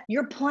one,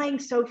 you're playing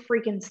so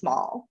freaking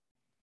small.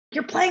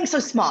 You're playing so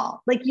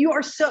small. Like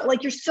you're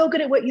so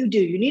good at what you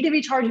do. You need to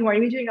be charging more.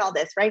 You need to be doing all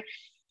this, right?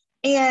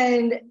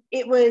 And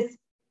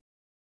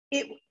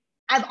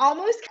I've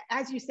almost,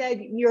 as you said,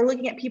 you're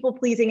looking at people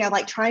pleasing of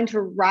like trying to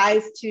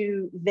rise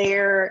to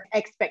their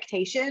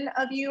expectation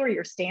of you or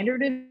your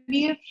standard of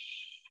you.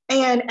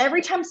 And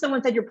every time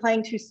someone said you're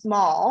playing too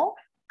small,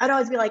 I'd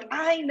always be like,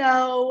 I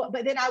know,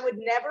 but then I would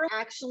never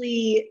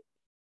actually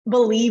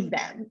believe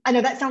them. I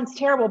know that sounds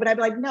terrible, but I'd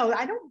be like, no,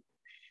 I don't.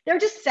 They're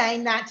just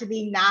saying that to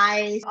be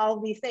nice, all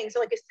of these things.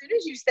 So like, as soon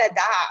as you said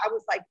that, I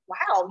was like,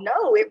 wow,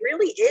 no, it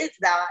really is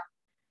that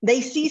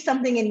they see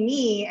something in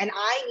me and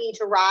I need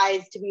to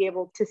rise to be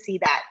able to see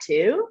that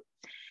too.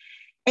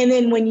 And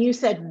then when you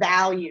said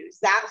values,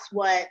 that's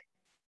what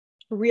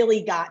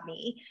really got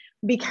me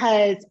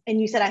and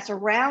you said, I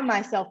surround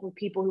myself with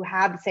people who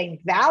have the same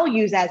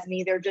values as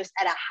me. They're just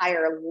at a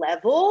higher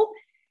level.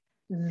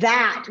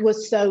 That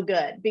was so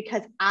good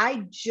because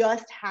I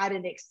just had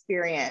an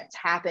experience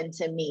happen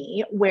to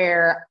me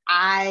where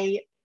I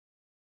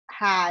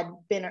had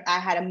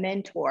a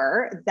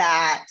mentor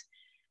that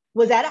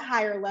was at a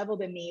higher level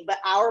than me, but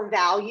our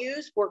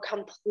values were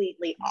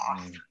completely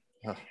off.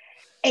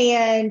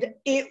 And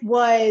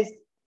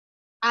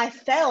I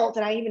felt,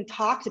 and I even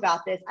talked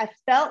about this, I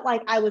felt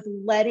like I was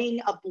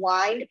letting a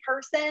blind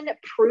person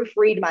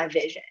proofread my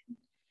vision.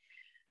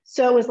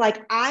 So it was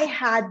like I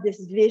had this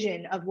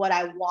vision of what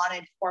I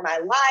wanted for my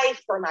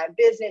life, for my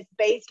business,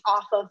 based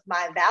off of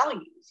my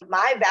values.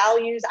 My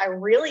values, I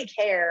really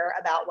care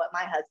about what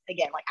my husband,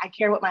 again, like I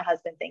care what my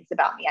husband thinks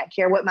about me. I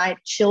care what my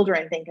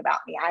children think about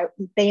me.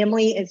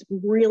 Family is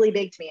really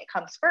big to me. It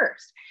comes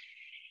first.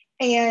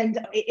 And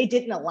it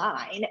didn't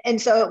align.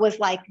 And so it was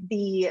like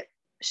the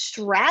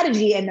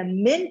strategy and the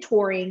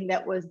mentoring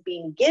that was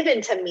being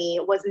given to me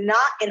was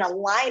not in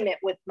alignment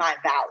with my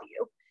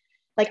value.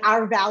 Like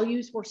our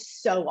values were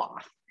so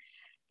off.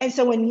 And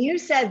so when you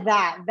said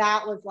that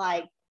was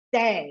like,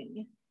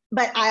 dang.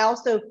 But I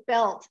also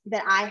felt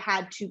that I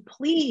had to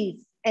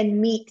please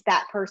and meet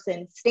that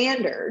person's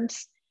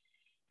standards.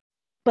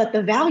 but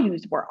the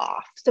values were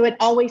off. So it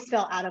always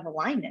fell out of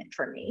alignment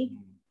for me.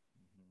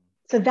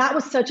 So that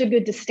was such a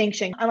good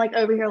distinction. I'm like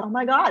over here, oh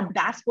my God,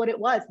 that's what it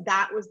was.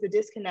 That was the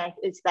disconnect,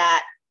 is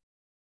that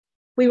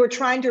we were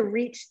trying to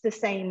reach the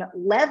same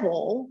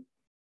level,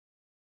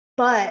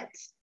 but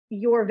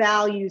your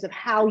values of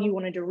how you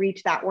wanted to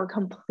reach that were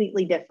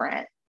completely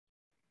different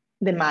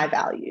than my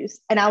values.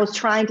 And I was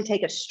trying to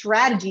take a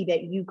strategy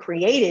that you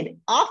created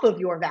off of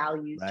your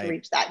values to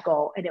reach that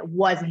goal. And it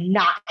was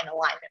not in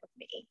alignment with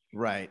me.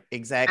 Right.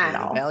 Exactly.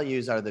 The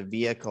values are the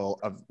vehicle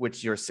of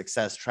which your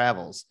success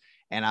travels.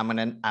 And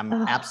I'm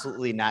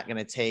absolutely not going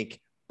to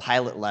take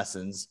pilot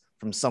lessons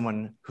from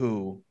someone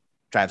who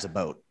drives a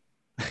boat.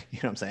 You know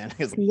what I'm saying?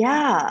 It's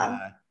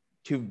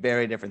two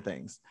very different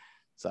things.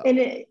 So,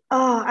 and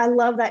I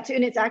love that too.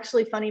 And it's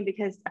actually funny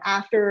because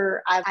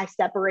after I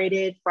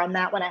separated from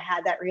that, when I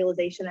had that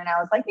realization and I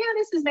was like, yeah,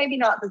 this is maybe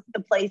not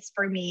the place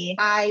for me.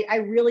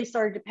 I really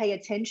started to pay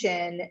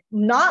attention,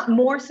 not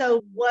more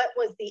so what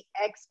was the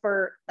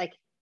expert, like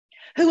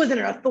who was an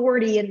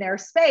authority in their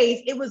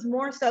space. It was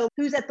more so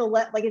who's at the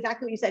like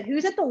exactly what you said,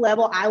 who's at the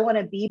level I want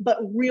to be, but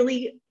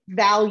really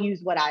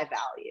values what I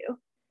value.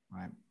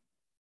 Right.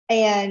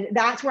 And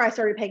that's where I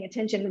started paying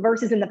attention,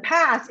 versus in the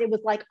past, it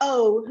was like,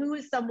 oh, who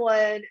is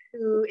someone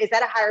who is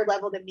at a higher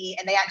level than me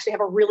and they actually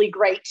have a really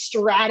great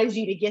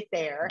strategy to get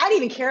there. I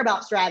didn't even care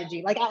about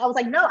strategy. Like I was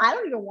like, no, I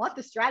don't even want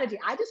the strategy.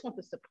 I just want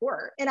the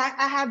support. And I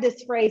have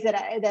this phrase that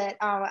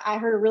I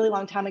heard a really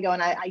long time ago,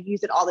 and I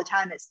use it all the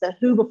time. It's the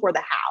who before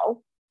the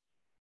how.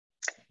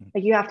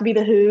 Like you have to be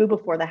the who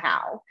before the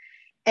how.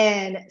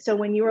 And so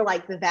when you were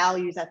like the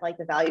values, I feel like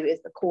the value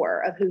is the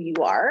core of who you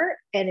are.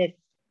 And if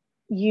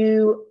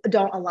you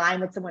don't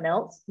align with someone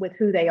else with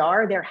who they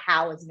are, their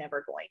how is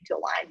never going to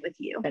align with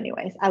you.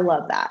 Anyways, I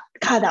love that.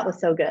 God, that was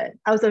so good.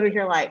 I was over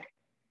here like,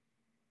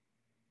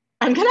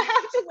 I'm going to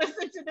have to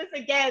listen to this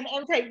again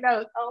and take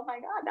notes. Oh my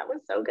God, that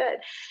was so good.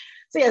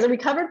 So yeah, so we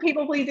covered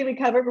people pleasing, we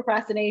covered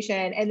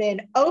procrastination, and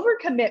then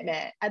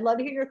overcommitment. I'd love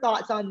to hear your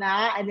thoughts on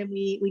that. And then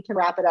we can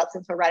wrap it up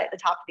since we're right at the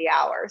top of the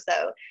hour.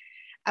 So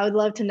I would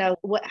love to know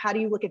how do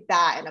you look at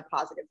that in a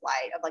positive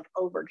light of like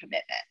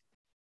overcommitment?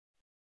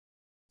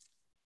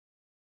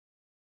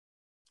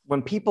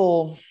 When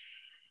people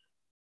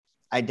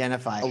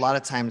identify, a lot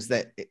of times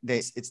that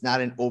it's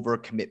not an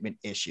overcommitment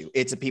issue,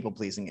 it's a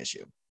people-pleasing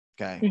issue.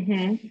 Okay.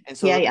 Mm-hmm. And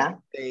so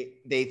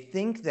they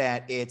think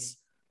that it's,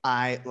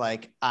 I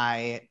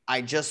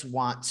just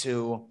want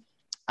to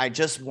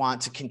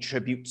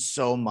contribute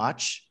so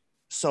much.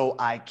 So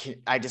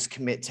I just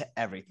commit to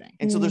everything.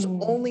 And so there's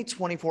only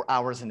 24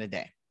 hours in a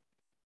day.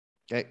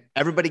 Okay.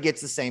 Everybody gets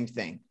the same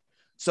thing.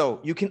 So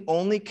you can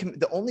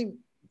the only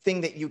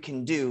thing that you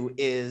can do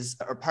is,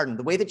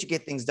 the way that you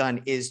get things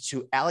done is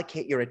to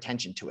allocate your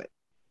attention to it.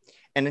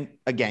 And then,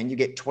 again, you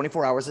get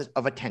 24 hours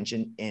of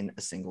attention in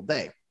a single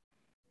day.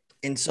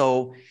 And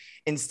so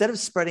instead of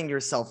spreading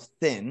yourself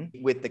thin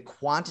with the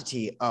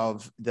quantity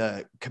of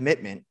the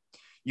commitment,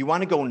 you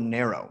want to go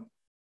narrow.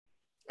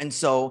 And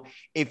so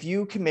if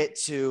you commit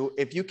to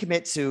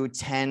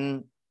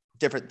 10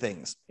 different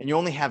things and you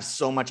only have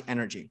so much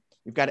energy,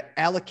 you've got to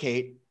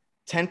allocate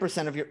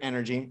 10% of your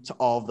energy to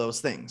all of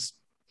those things.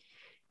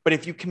 But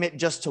if you commit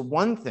just to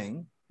one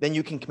thing, then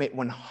you can commit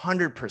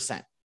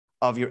 100%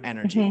 of your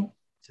energy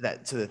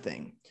to the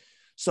thing.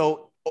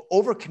 So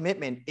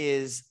overcommitment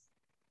is,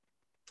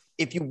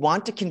 if you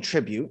want to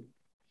contribute,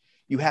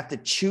 you have to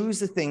choose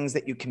the things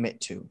that you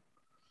commit to,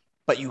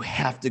 but you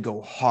have to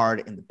go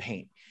hard in the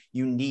paint.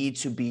 You need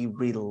to be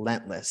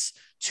relentless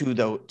to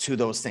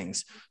those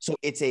things. So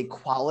it's a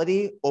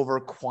quality over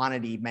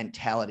quantity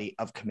mentality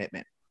of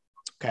commitment.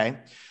 Okay.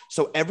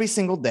 So every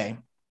single day,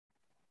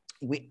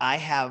 I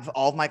have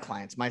all of my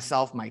clients,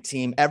 myself, my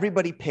team,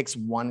 everybody picks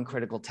one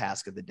critical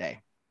task of the day.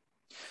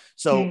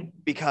 So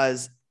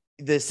because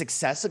the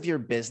success of your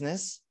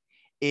business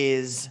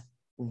is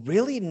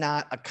really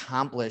not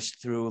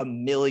accomplished through a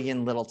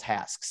million little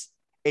tasks.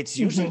 It's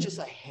usually just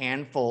a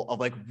handful of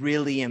like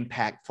really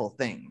impactful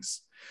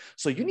things.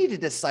 So you need to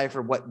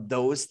decipher what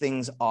those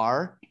things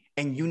are.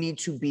 And you need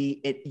to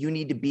be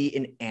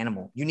an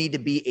animal. You need to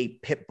be a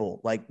pit bull,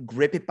 like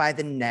grip it by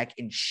the neck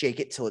and shake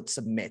it till it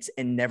submits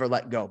and never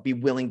let go. Be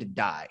willing to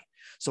die.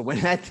 So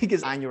when that thing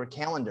is on your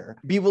calendar,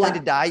 be willing to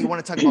die. You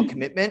want to talk about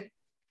commitment?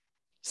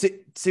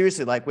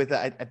 Seriously, like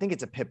I think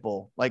it's a pit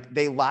bull. Like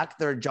they lock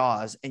their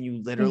jaws and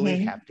you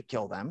literally have to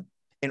kill them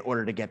in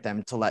order to get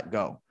them to let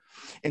go.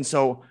 And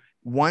so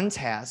one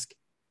task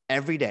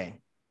every day,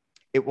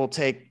 it will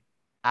take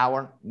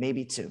hour,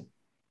 maybe two.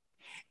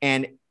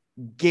 And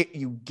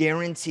you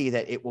guarantee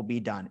that it will be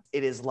done.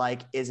 It is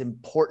like as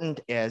important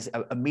as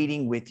a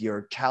meeting with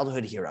your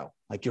childhood hero.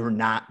 Like you're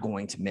not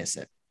going to miss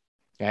it.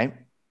 Okay.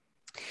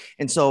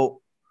 And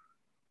so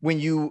when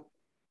you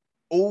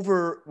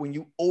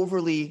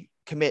overly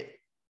commit,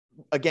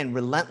 again,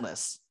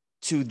 relentless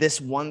to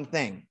this one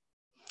thing,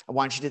 I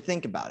want you to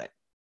think about it.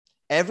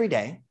 Every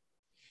day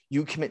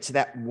you commit to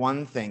that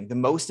one thing, the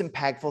most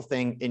impactful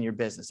thing in your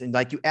business. And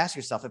like you ask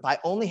yourself, if I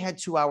only had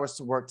 2 hours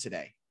to work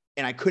today,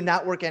 and I could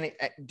not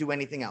do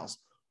anything else,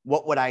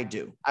 what would I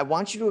do? I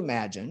want you to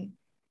imagine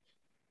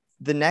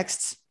the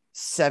next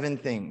 7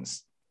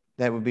 things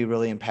that would be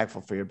really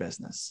impactful for your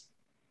business.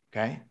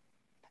 Okay.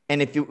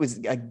 And if it was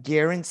a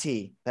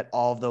guarantee that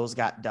all of those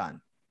got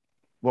done,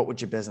 what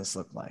would your business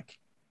look like?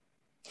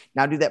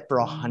 Now do that for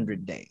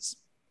 100 days.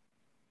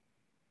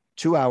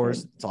 2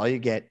 hours, that's all you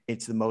get.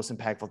 It's the most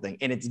impactful thing.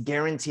 And it's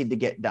guaranteed to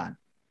get done.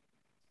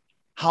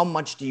 How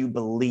much do you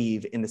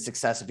believe in the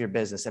success of your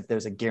business if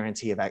there's a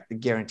guarantee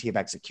of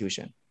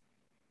execution?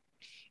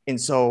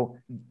 And so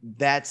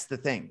that's the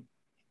thing,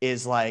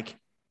 is like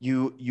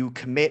you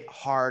commit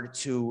hard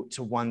to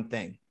one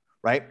thing,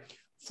 right?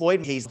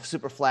 Floyd, he's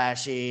super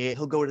flashy.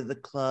 He'll go to the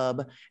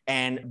club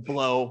and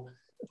blow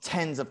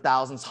tens of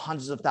thousands,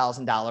 hundreds of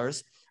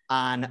 $1,000s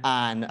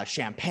on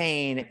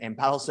champagne and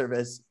bottle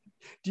service.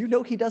 Do you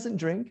know he doesn't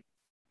drink?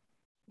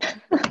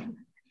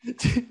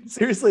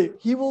 Seriously,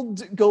 he will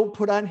go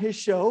put on his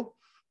show,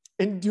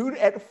 and dude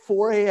at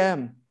 4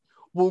 a.m.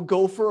 will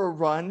go for a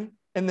run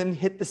and then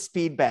hit the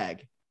speed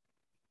bag.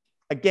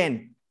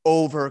 Again,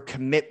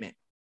 overcommitment.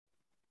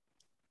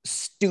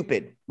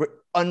 Stupid,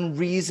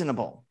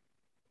 unreasonable.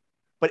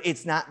 But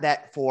it's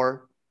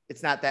for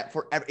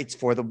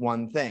the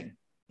one thing.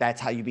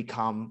 That's how you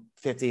become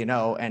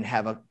 50-0 and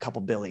have a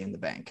couple billion in the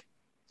bank.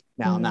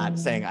 Now, I'm not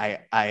saying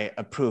I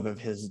approve of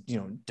his,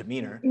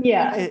 demeanor.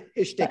 Yeah.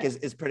 His shtick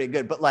is pretty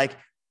good, but like,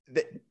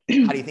 how do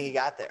you think he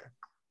got there?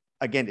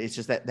 Again, it's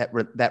just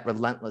that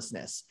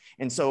relentlessness.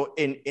 And so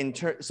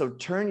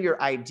turn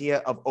your idea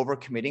of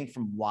overcommitting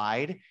from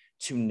wide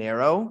to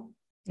narrow,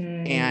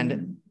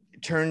 and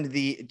turn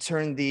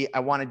the I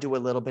want to do a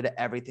little bit of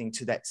everything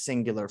to that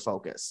singular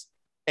focus.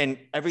 And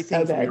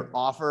everything from your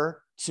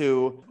offer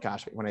to,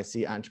 gosh, when I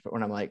see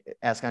when I'm like,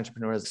 ask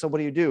entrepreneurs, so what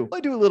do you do? Well,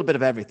 I do a little bit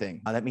of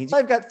everything. That means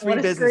I've got 3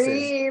 businesses.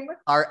 Scream.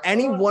 Are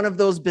any one of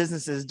those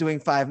businesses doing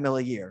 $5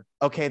 million a year?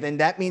 Okay, then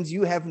that means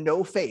you have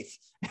no faith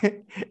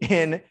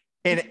in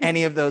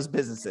any of those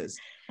businesses.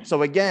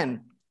 So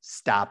again,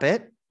 stop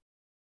it,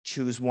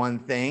 choose one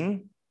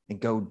thing, and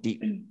go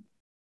deep.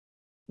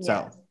 Yes.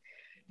 So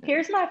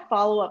here's my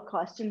follow-up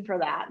question for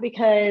that,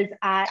 because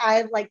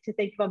I like to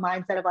think of a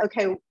mindset of like,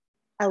 okay,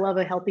 I love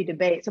a healthy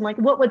debate. So I'm like,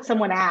 what would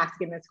someone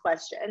ask in this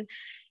question?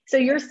 So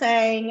you're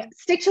saying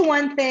stick to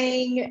one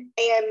thing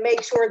and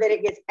make sure that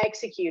it gets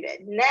executed.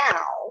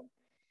 Now,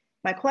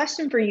 my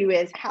question for you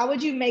is, how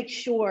would you make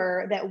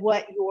sure that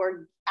what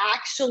you're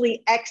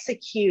actually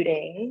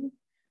executing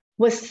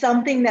was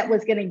something that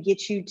was going to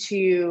get you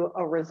to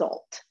a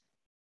result?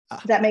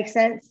 Does that make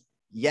sense?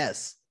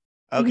 Yes.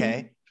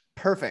 Okay.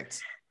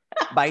 Perfect.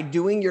 By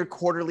doing your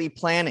quarterly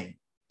planning,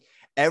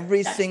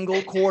 every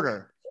single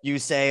quarter, you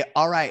say,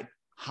 all right,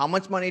 how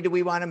much money do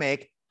we want to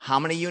make? How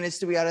many units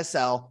do we got to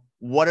sell?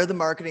 What are the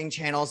marketing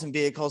channels and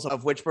vehicles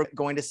of which we're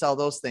going to sell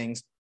those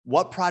things?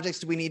 What projects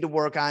do we need to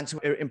work on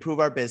to improve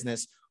our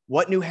business?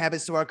 What new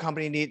habits do our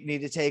company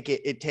need to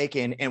take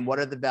in? And what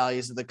are the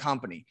values of the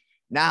company?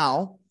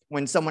 Now,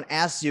 when someone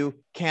asks you,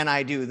 can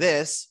I do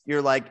this?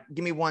 You're like,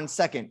 give me 1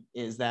 second.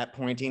 Is that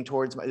pointing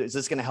towards, is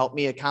this going to help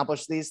me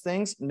accomplish these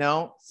things?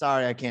 No,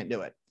 sorry, I can't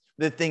do it.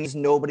 The thing is,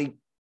 nobody does that.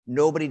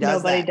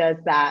 Nobody does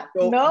that.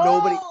 No.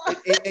 Nobody.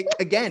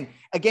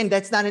 Again,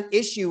 that's not an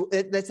issue.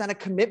 That's not a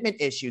commitment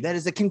issue. That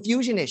is a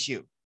confusion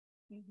issue.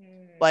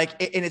 I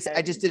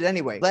just did it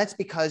anyway. That's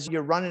because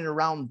you're running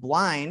around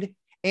blind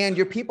and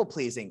you're people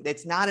pleasing.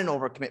 It's not an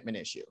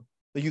overcommitment issue.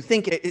 You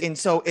think it, and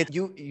so if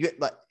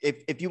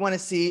you want to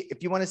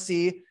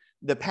see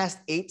the past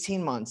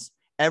 18 months,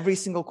 every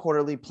single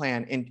quarterly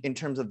plan in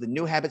terms of the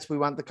new habits we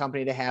want the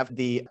company to have,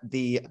 the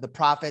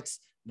profits,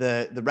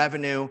 the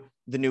revenue,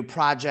 the new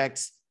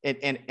projects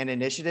and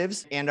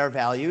initiatives and our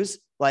values,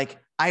 like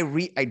I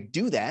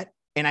do that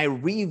and I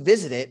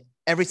revisit it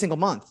every single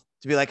month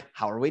to be like,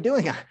 how are we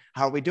doing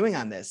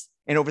on this?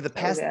 And over the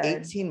past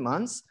 18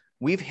 months,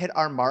 we've hit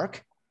our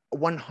mark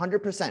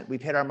 100%.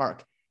 We've hit our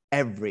mark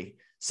every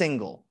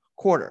single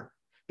quarter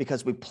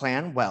because we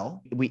plan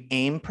well, we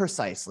aim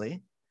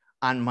precisely.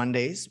 On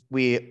Mondays,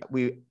 we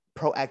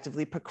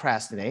proactively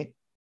procrastinate.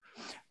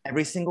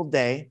 Every single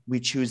day,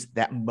 we choose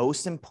that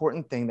most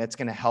important thing that's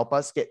going to help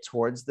us get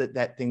towards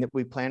that thing that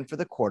we plan for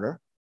the quarter.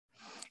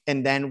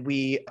 And then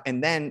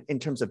in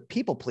terms of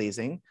people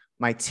pleasing,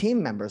 my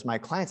team members, my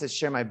clients that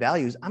share my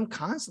values, I'm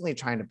constantly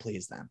trying to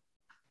please them.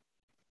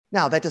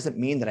 Now, that doesn't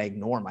mean that I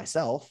ignore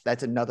myself.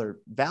 That's another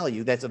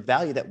value. That's a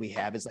value that we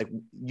have. It's like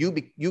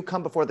you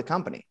come before the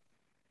company.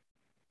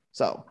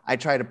 So I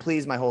try to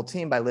please my whole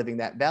team by living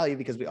that value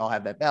because we all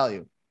have that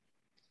value.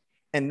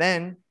 And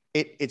then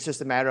it's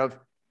just a matter of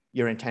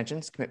your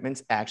intentions,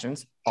 commitments,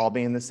 actions, all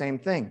being the same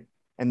thing.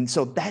 And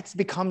so that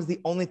becomes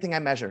the only thing I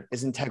measure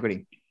is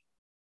integrity.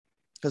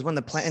 Because when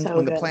the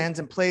plan's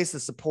in place, the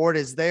support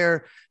is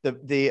there, and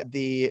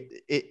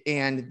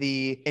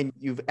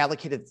you've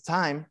allocated the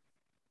time,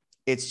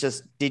 it's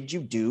just, did you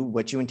do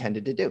what you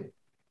intended to do?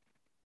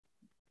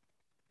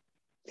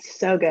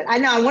 So good. I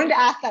know I wanted to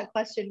ask that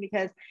question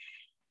because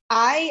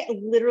I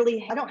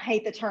don't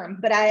hate the term,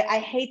 but I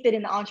hate that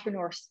in the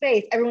entrepreneur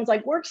space, everyone's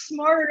like, work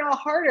smarter, not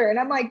harder. And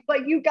I'm like,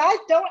 but you guys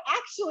don't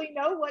actually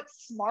know what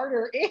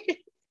smarter is.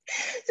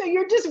 So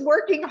you're just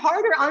working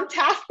harder on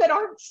tasks that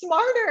aren't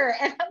smarter.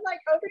 And I'm like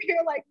over here,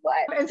 like,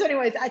 what? And so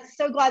anyways, I'm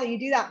so glad that you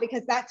do that,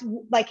 because that's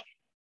like,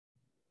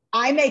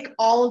 I make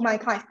all of my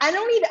clients.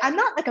 I'm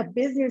not like a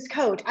business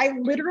coach. I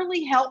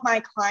literally help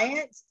my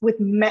clients with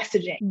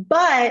messaging,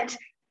 but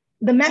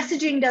the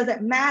messaging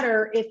doesn't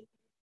matter if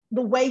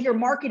the way you're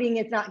marketing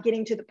is not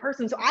getting to the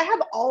person. So I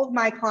have all of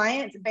my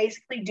clients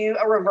basically do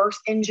a reverse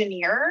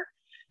engineer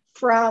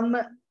from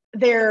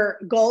their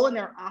goal and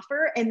their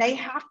offer, and they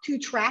have to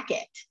track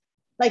it.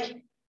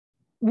 Like,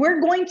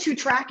 we're going to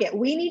track it.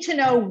 We need to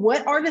know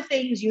what are the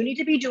things you need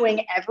to be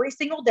doing every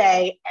single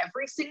day,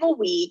 every single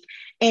week.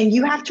 And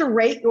you have to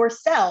rate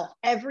yourself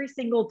every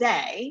single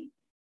day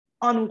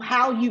on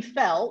how you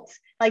felt.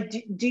 Like,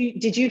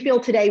 did you feel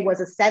today was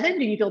a 7?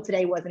 Did you feel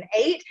today was an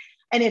 8?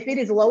 And if it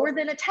is lower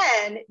than a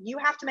 10, you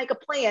have to make a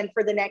plan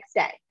for the next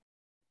day.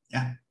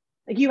 Yeah.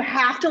 Like, you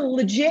have to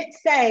legit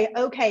say,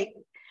 okay,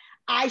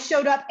 I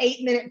showed up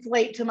 8 minutes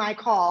late to my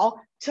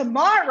call.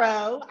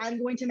 Tomorrow,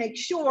 I'm going to make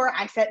sure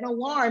I set an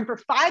alarm for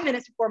 5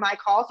 minutes before my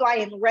call, so I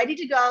am ready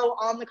to go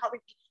on the call.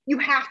 You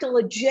have to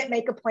legit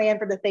make a plan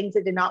for the things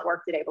that did not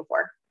work the day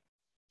before.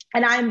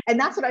 And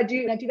that's what I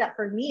do. And I do that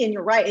for me. And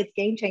you're right, it's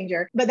game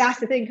changer. But that's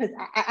the thing, because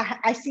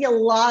I see a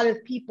lot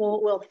of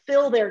people will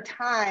fill their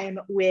time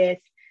with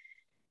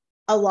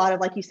a lot of,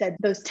 like you said,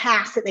 those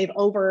tasks that they've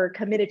over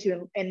committed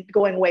to and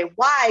going way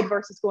wide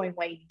versus going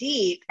way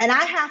deep. And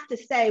I have to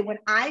say, when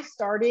I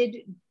started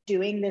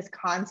doing this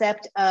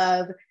concept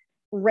of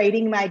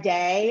rating my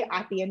day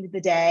at the end of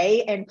the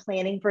day and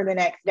planning for the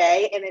next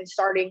day, and then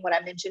starting what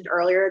I mentioned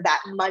earlier,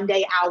 that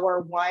Monday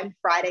hour 1,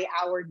 Friday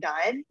hour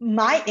done,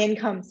 my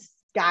income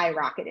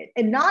skyrocketed.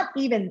 And not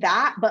even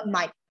that, but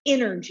my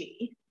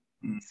energy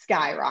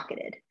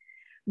skyrocketed,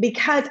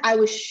 because I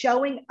was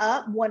showing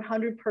up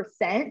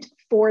 100%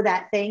 for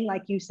that thing,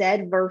 like you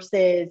said,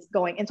 versus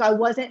going. And so I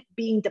wasn't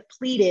being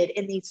depleted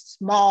in these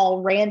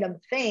small random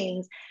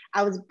things.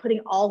 I was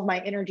putting all of my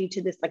energy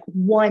to this like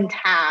one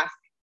task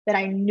that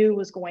I knew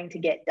was going to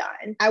get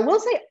done. I will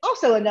say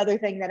also another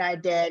thing that I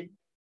did,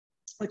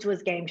 which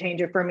was game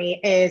changer for me,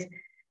 is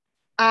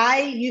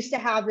I used to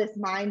have this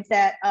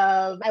mindset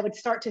of, I would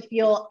start to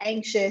feel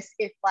anxious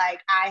if like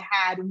I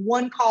had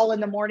one call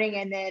in the morning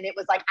and then it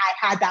was like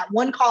I had that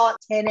one call at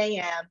 10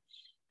 a.m.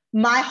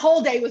 My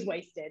whole day was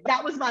wasted.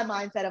 That was my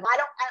mindset of,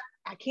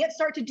 I can't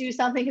start to do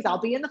something because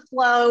I'll be in the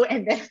flow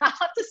and then I'll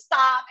have to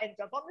stop and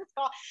jump on this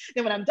call.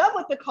 Then when I'm done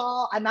with the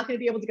call, I'm not going to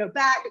be able to go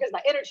back because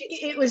my energy,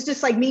 it was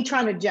just like me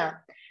trying to jump.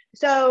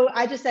 So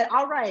I just said,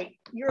 all right,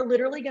 you're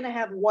literally going to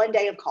have one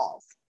day of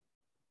calls.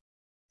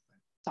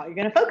 That's all you're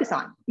going to focus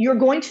on. You're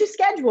going to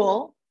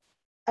schedule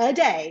a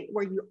day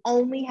where you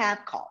only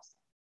have calls.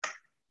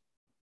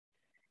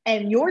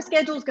 And your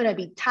schedule is going to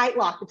be tight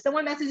locked. If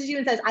someone messages you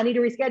and says, I need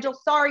to reschedule,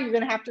 sorry, you're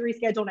going to have to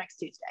reschedule next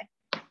Tuesday.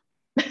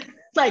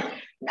 It's like,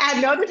 I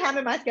have no other time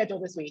in my schedule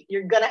this week.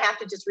 You're going to have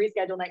to just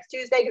reschedule next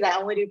Tuesday because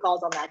I only do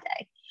calls on that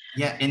day.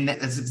 Yeah. And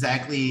that's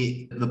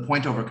exactly the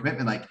point over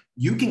commitment. Like,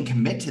 you can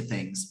commit to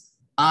things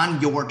on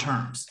your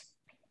terms.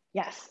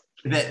 Yes.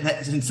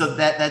 And so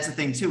that's the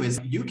thing too, is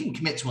you can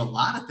commit to a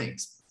lot of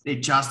things.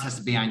 It just has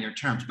to be on your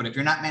terms. But if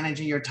you're not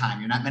managing your time,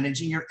 you're not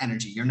managing your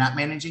energy, you're not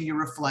managing your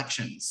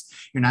reflections,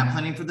 you're not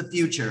planning for the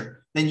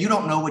future, then you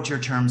don't know what your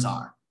terms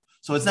are.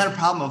 So it's not a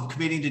problem of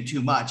committing to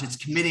too much. It's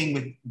committing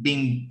with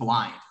being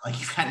blind. Like,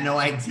 you've got no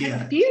idea.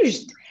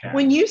 Confused. Yeah.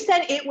 When you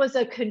said it was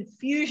a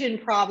confusion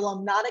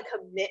problem, not a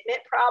commitment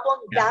problem,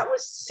 that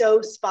was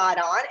so spot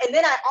on. And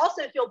then I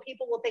also feel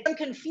people will think, I'm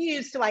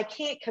confused, so I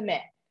can't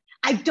commit.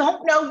 I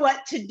don't know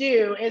what to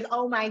do is,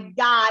 oh my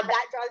God,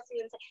 that drives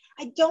me insane.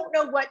 I don't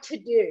know what to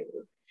do.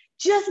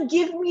 Just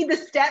give me the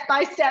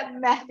step-by-step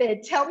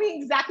method. Tell me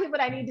exactly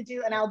what I need to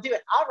do and I'll do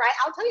it. All right,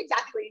 I'll tell you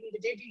exactly what you need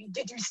to do.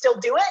 Did you still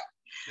do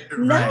it? Right.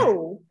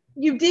 No,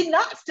 you did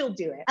not still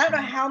do it. I don't know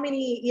how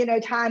many,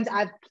 times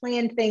I've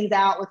planned things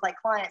out with like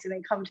clients and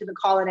they come to the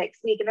call the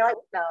next week and they're like,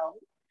 no,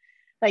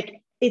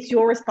 like, it's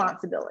your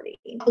responsibility.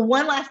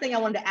 One last thing I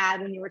wanted to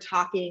add when you were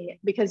talking,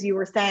 because you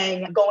were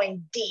saying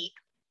going deep.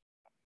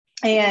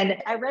 And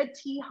I read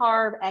T.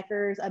 Harv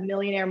Eker's A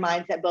Millionaire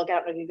Mindset book. I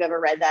don't know if you've ever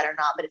read that or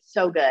not, but it's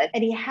so good.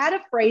 And he had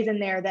a phrase in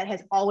there that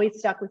has always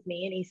stuck with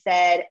me. And he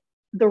said,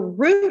 the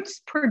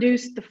roots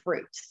produce the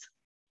fruits.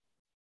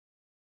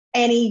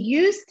 And he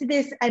used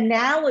this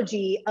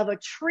analogy of a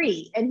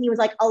tree. And he was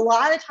like, a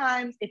lot of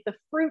times, if the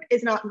fruit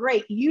is not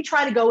great, you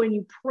try to go and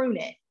you prune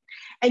it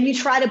and you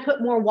try to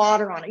put more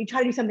water on it. You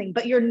try to do something,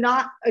 but you're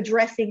not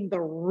addressing the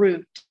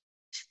root.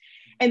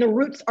 And the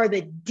roots are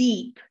the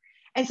deep.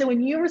 And so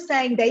when you were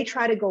saying they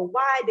try to go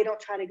wide, they don't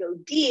try to go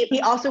deep, he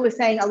also was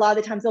saying a lot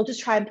of the times they'll just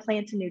try and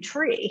plant a new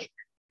tree.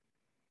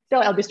 So,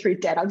 oh, this tree's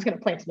dead. I'm just going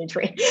to plant a new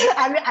tree.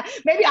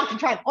 Maybe I can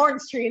try an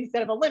orange tree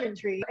instead of a lemon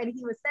tree. And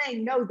he was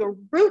saying, no, the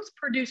roots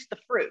produce the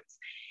fruits.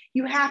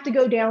 You have to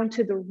go down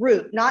to the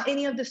root, not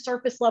any of the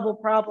surface level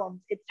problems.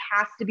 It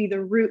has to be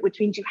the root, which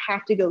means you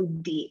have to go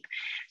deep.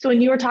 So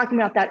when you were talking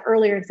about that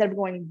earlier, instead of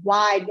going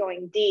wide,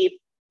 going deep,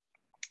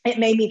 it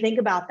made me think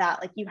about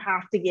that. Like, you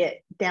have to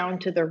get down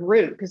to the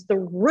root, because the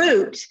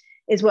root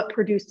is what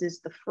produces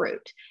the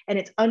fruit. And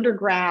it's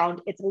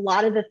underground. It's a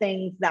lot of the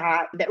things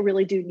that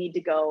really do need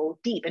to go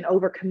deep and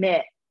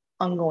overcommit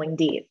on going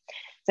deep.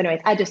 So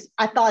anyways,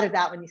 I thought of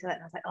that when you said that,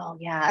 and I was like, oh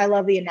yeah, I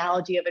love the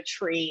analogy of a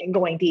tree and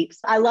going deep. So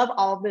I love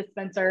all of this,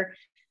 Spencer.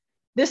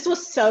 This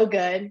was so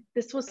good.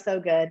 This was so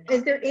good.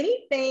 Is there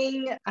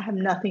anything? I have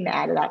nothing to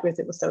add to that because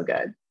it was so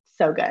good.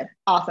 So good.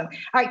 Awesome.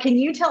 All right. Can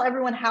you tell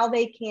everyone how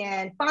they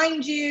can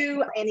find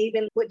you, and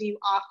even what do you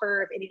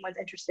offer if anyone's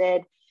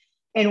interested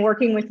in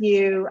working with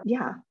you?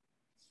 Yeah.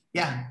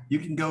 Yeah. You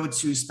can go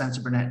to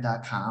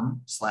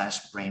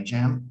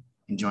spencerburnett.com/brainjam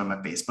and join my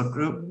Facebook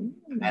group.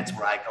 And that's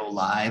where I go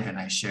live and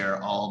I share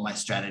all my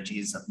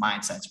strategies of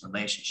mindsets,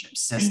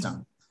 relationships,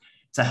 system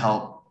to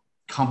help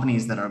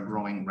companies that are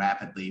growing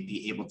rapidly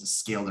be able to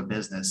scale their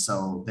business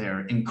so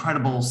their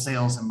incredible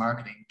sales and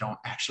marketing don't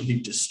actually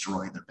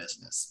destroy their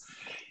business.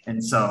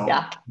 And so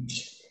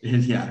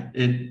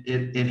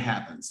it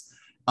happens.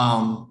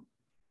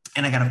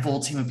 And I got a full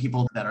team of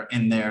people that are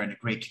in there and a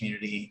great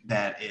community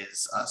that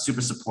is super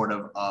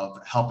supportive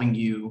of helping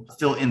you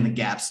fill in the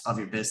gaps of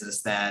your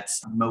business that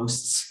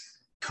most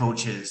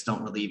coaches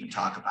don't really even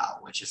talk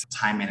about, which is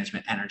time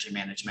management, energy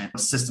management,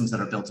 systems that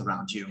are built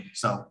around you.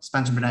 So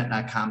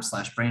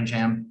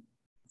spencerburnett.com/brainjam,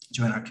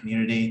 join our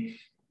community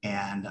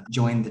and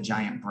join the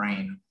giant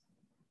brain.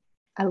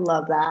 I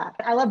love that.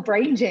 I love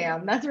Brain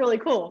Jam. That's really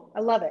cool. I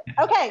love it.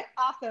 Okay,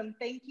 awesome.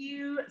 Thank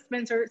you,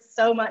 Spencer,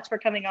 so much for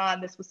coming on.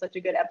 This was such a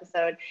good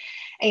episode.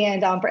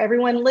 And for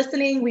everyone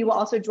listening, we will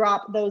also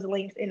drop those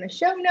links in the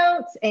show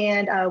notes,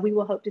 and we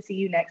will hope to see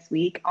you next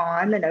week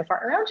on the No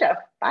Farting Around Show.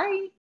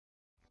 Bye.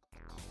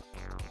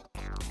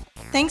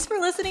 Thanks for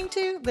listening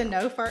to the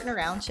No Farting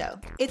Around Show.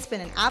 It's been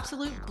an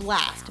absolute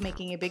blast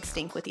making a big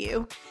stink with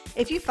you.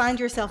 If you find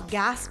yourself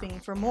gasping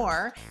for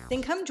more,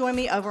 then come join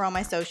me over on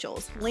my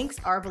socials. Links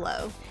are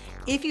below.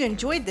 If you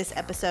enjoyed this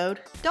episode,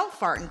 don't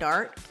fart and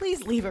dart.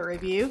 Please leave a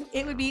review.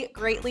 It would be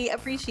greatly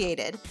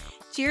appreciated.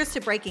 Cheers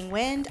to breaking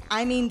wind,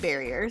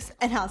 barriers,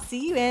 and I'll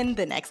see you in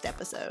the next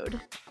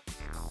episode.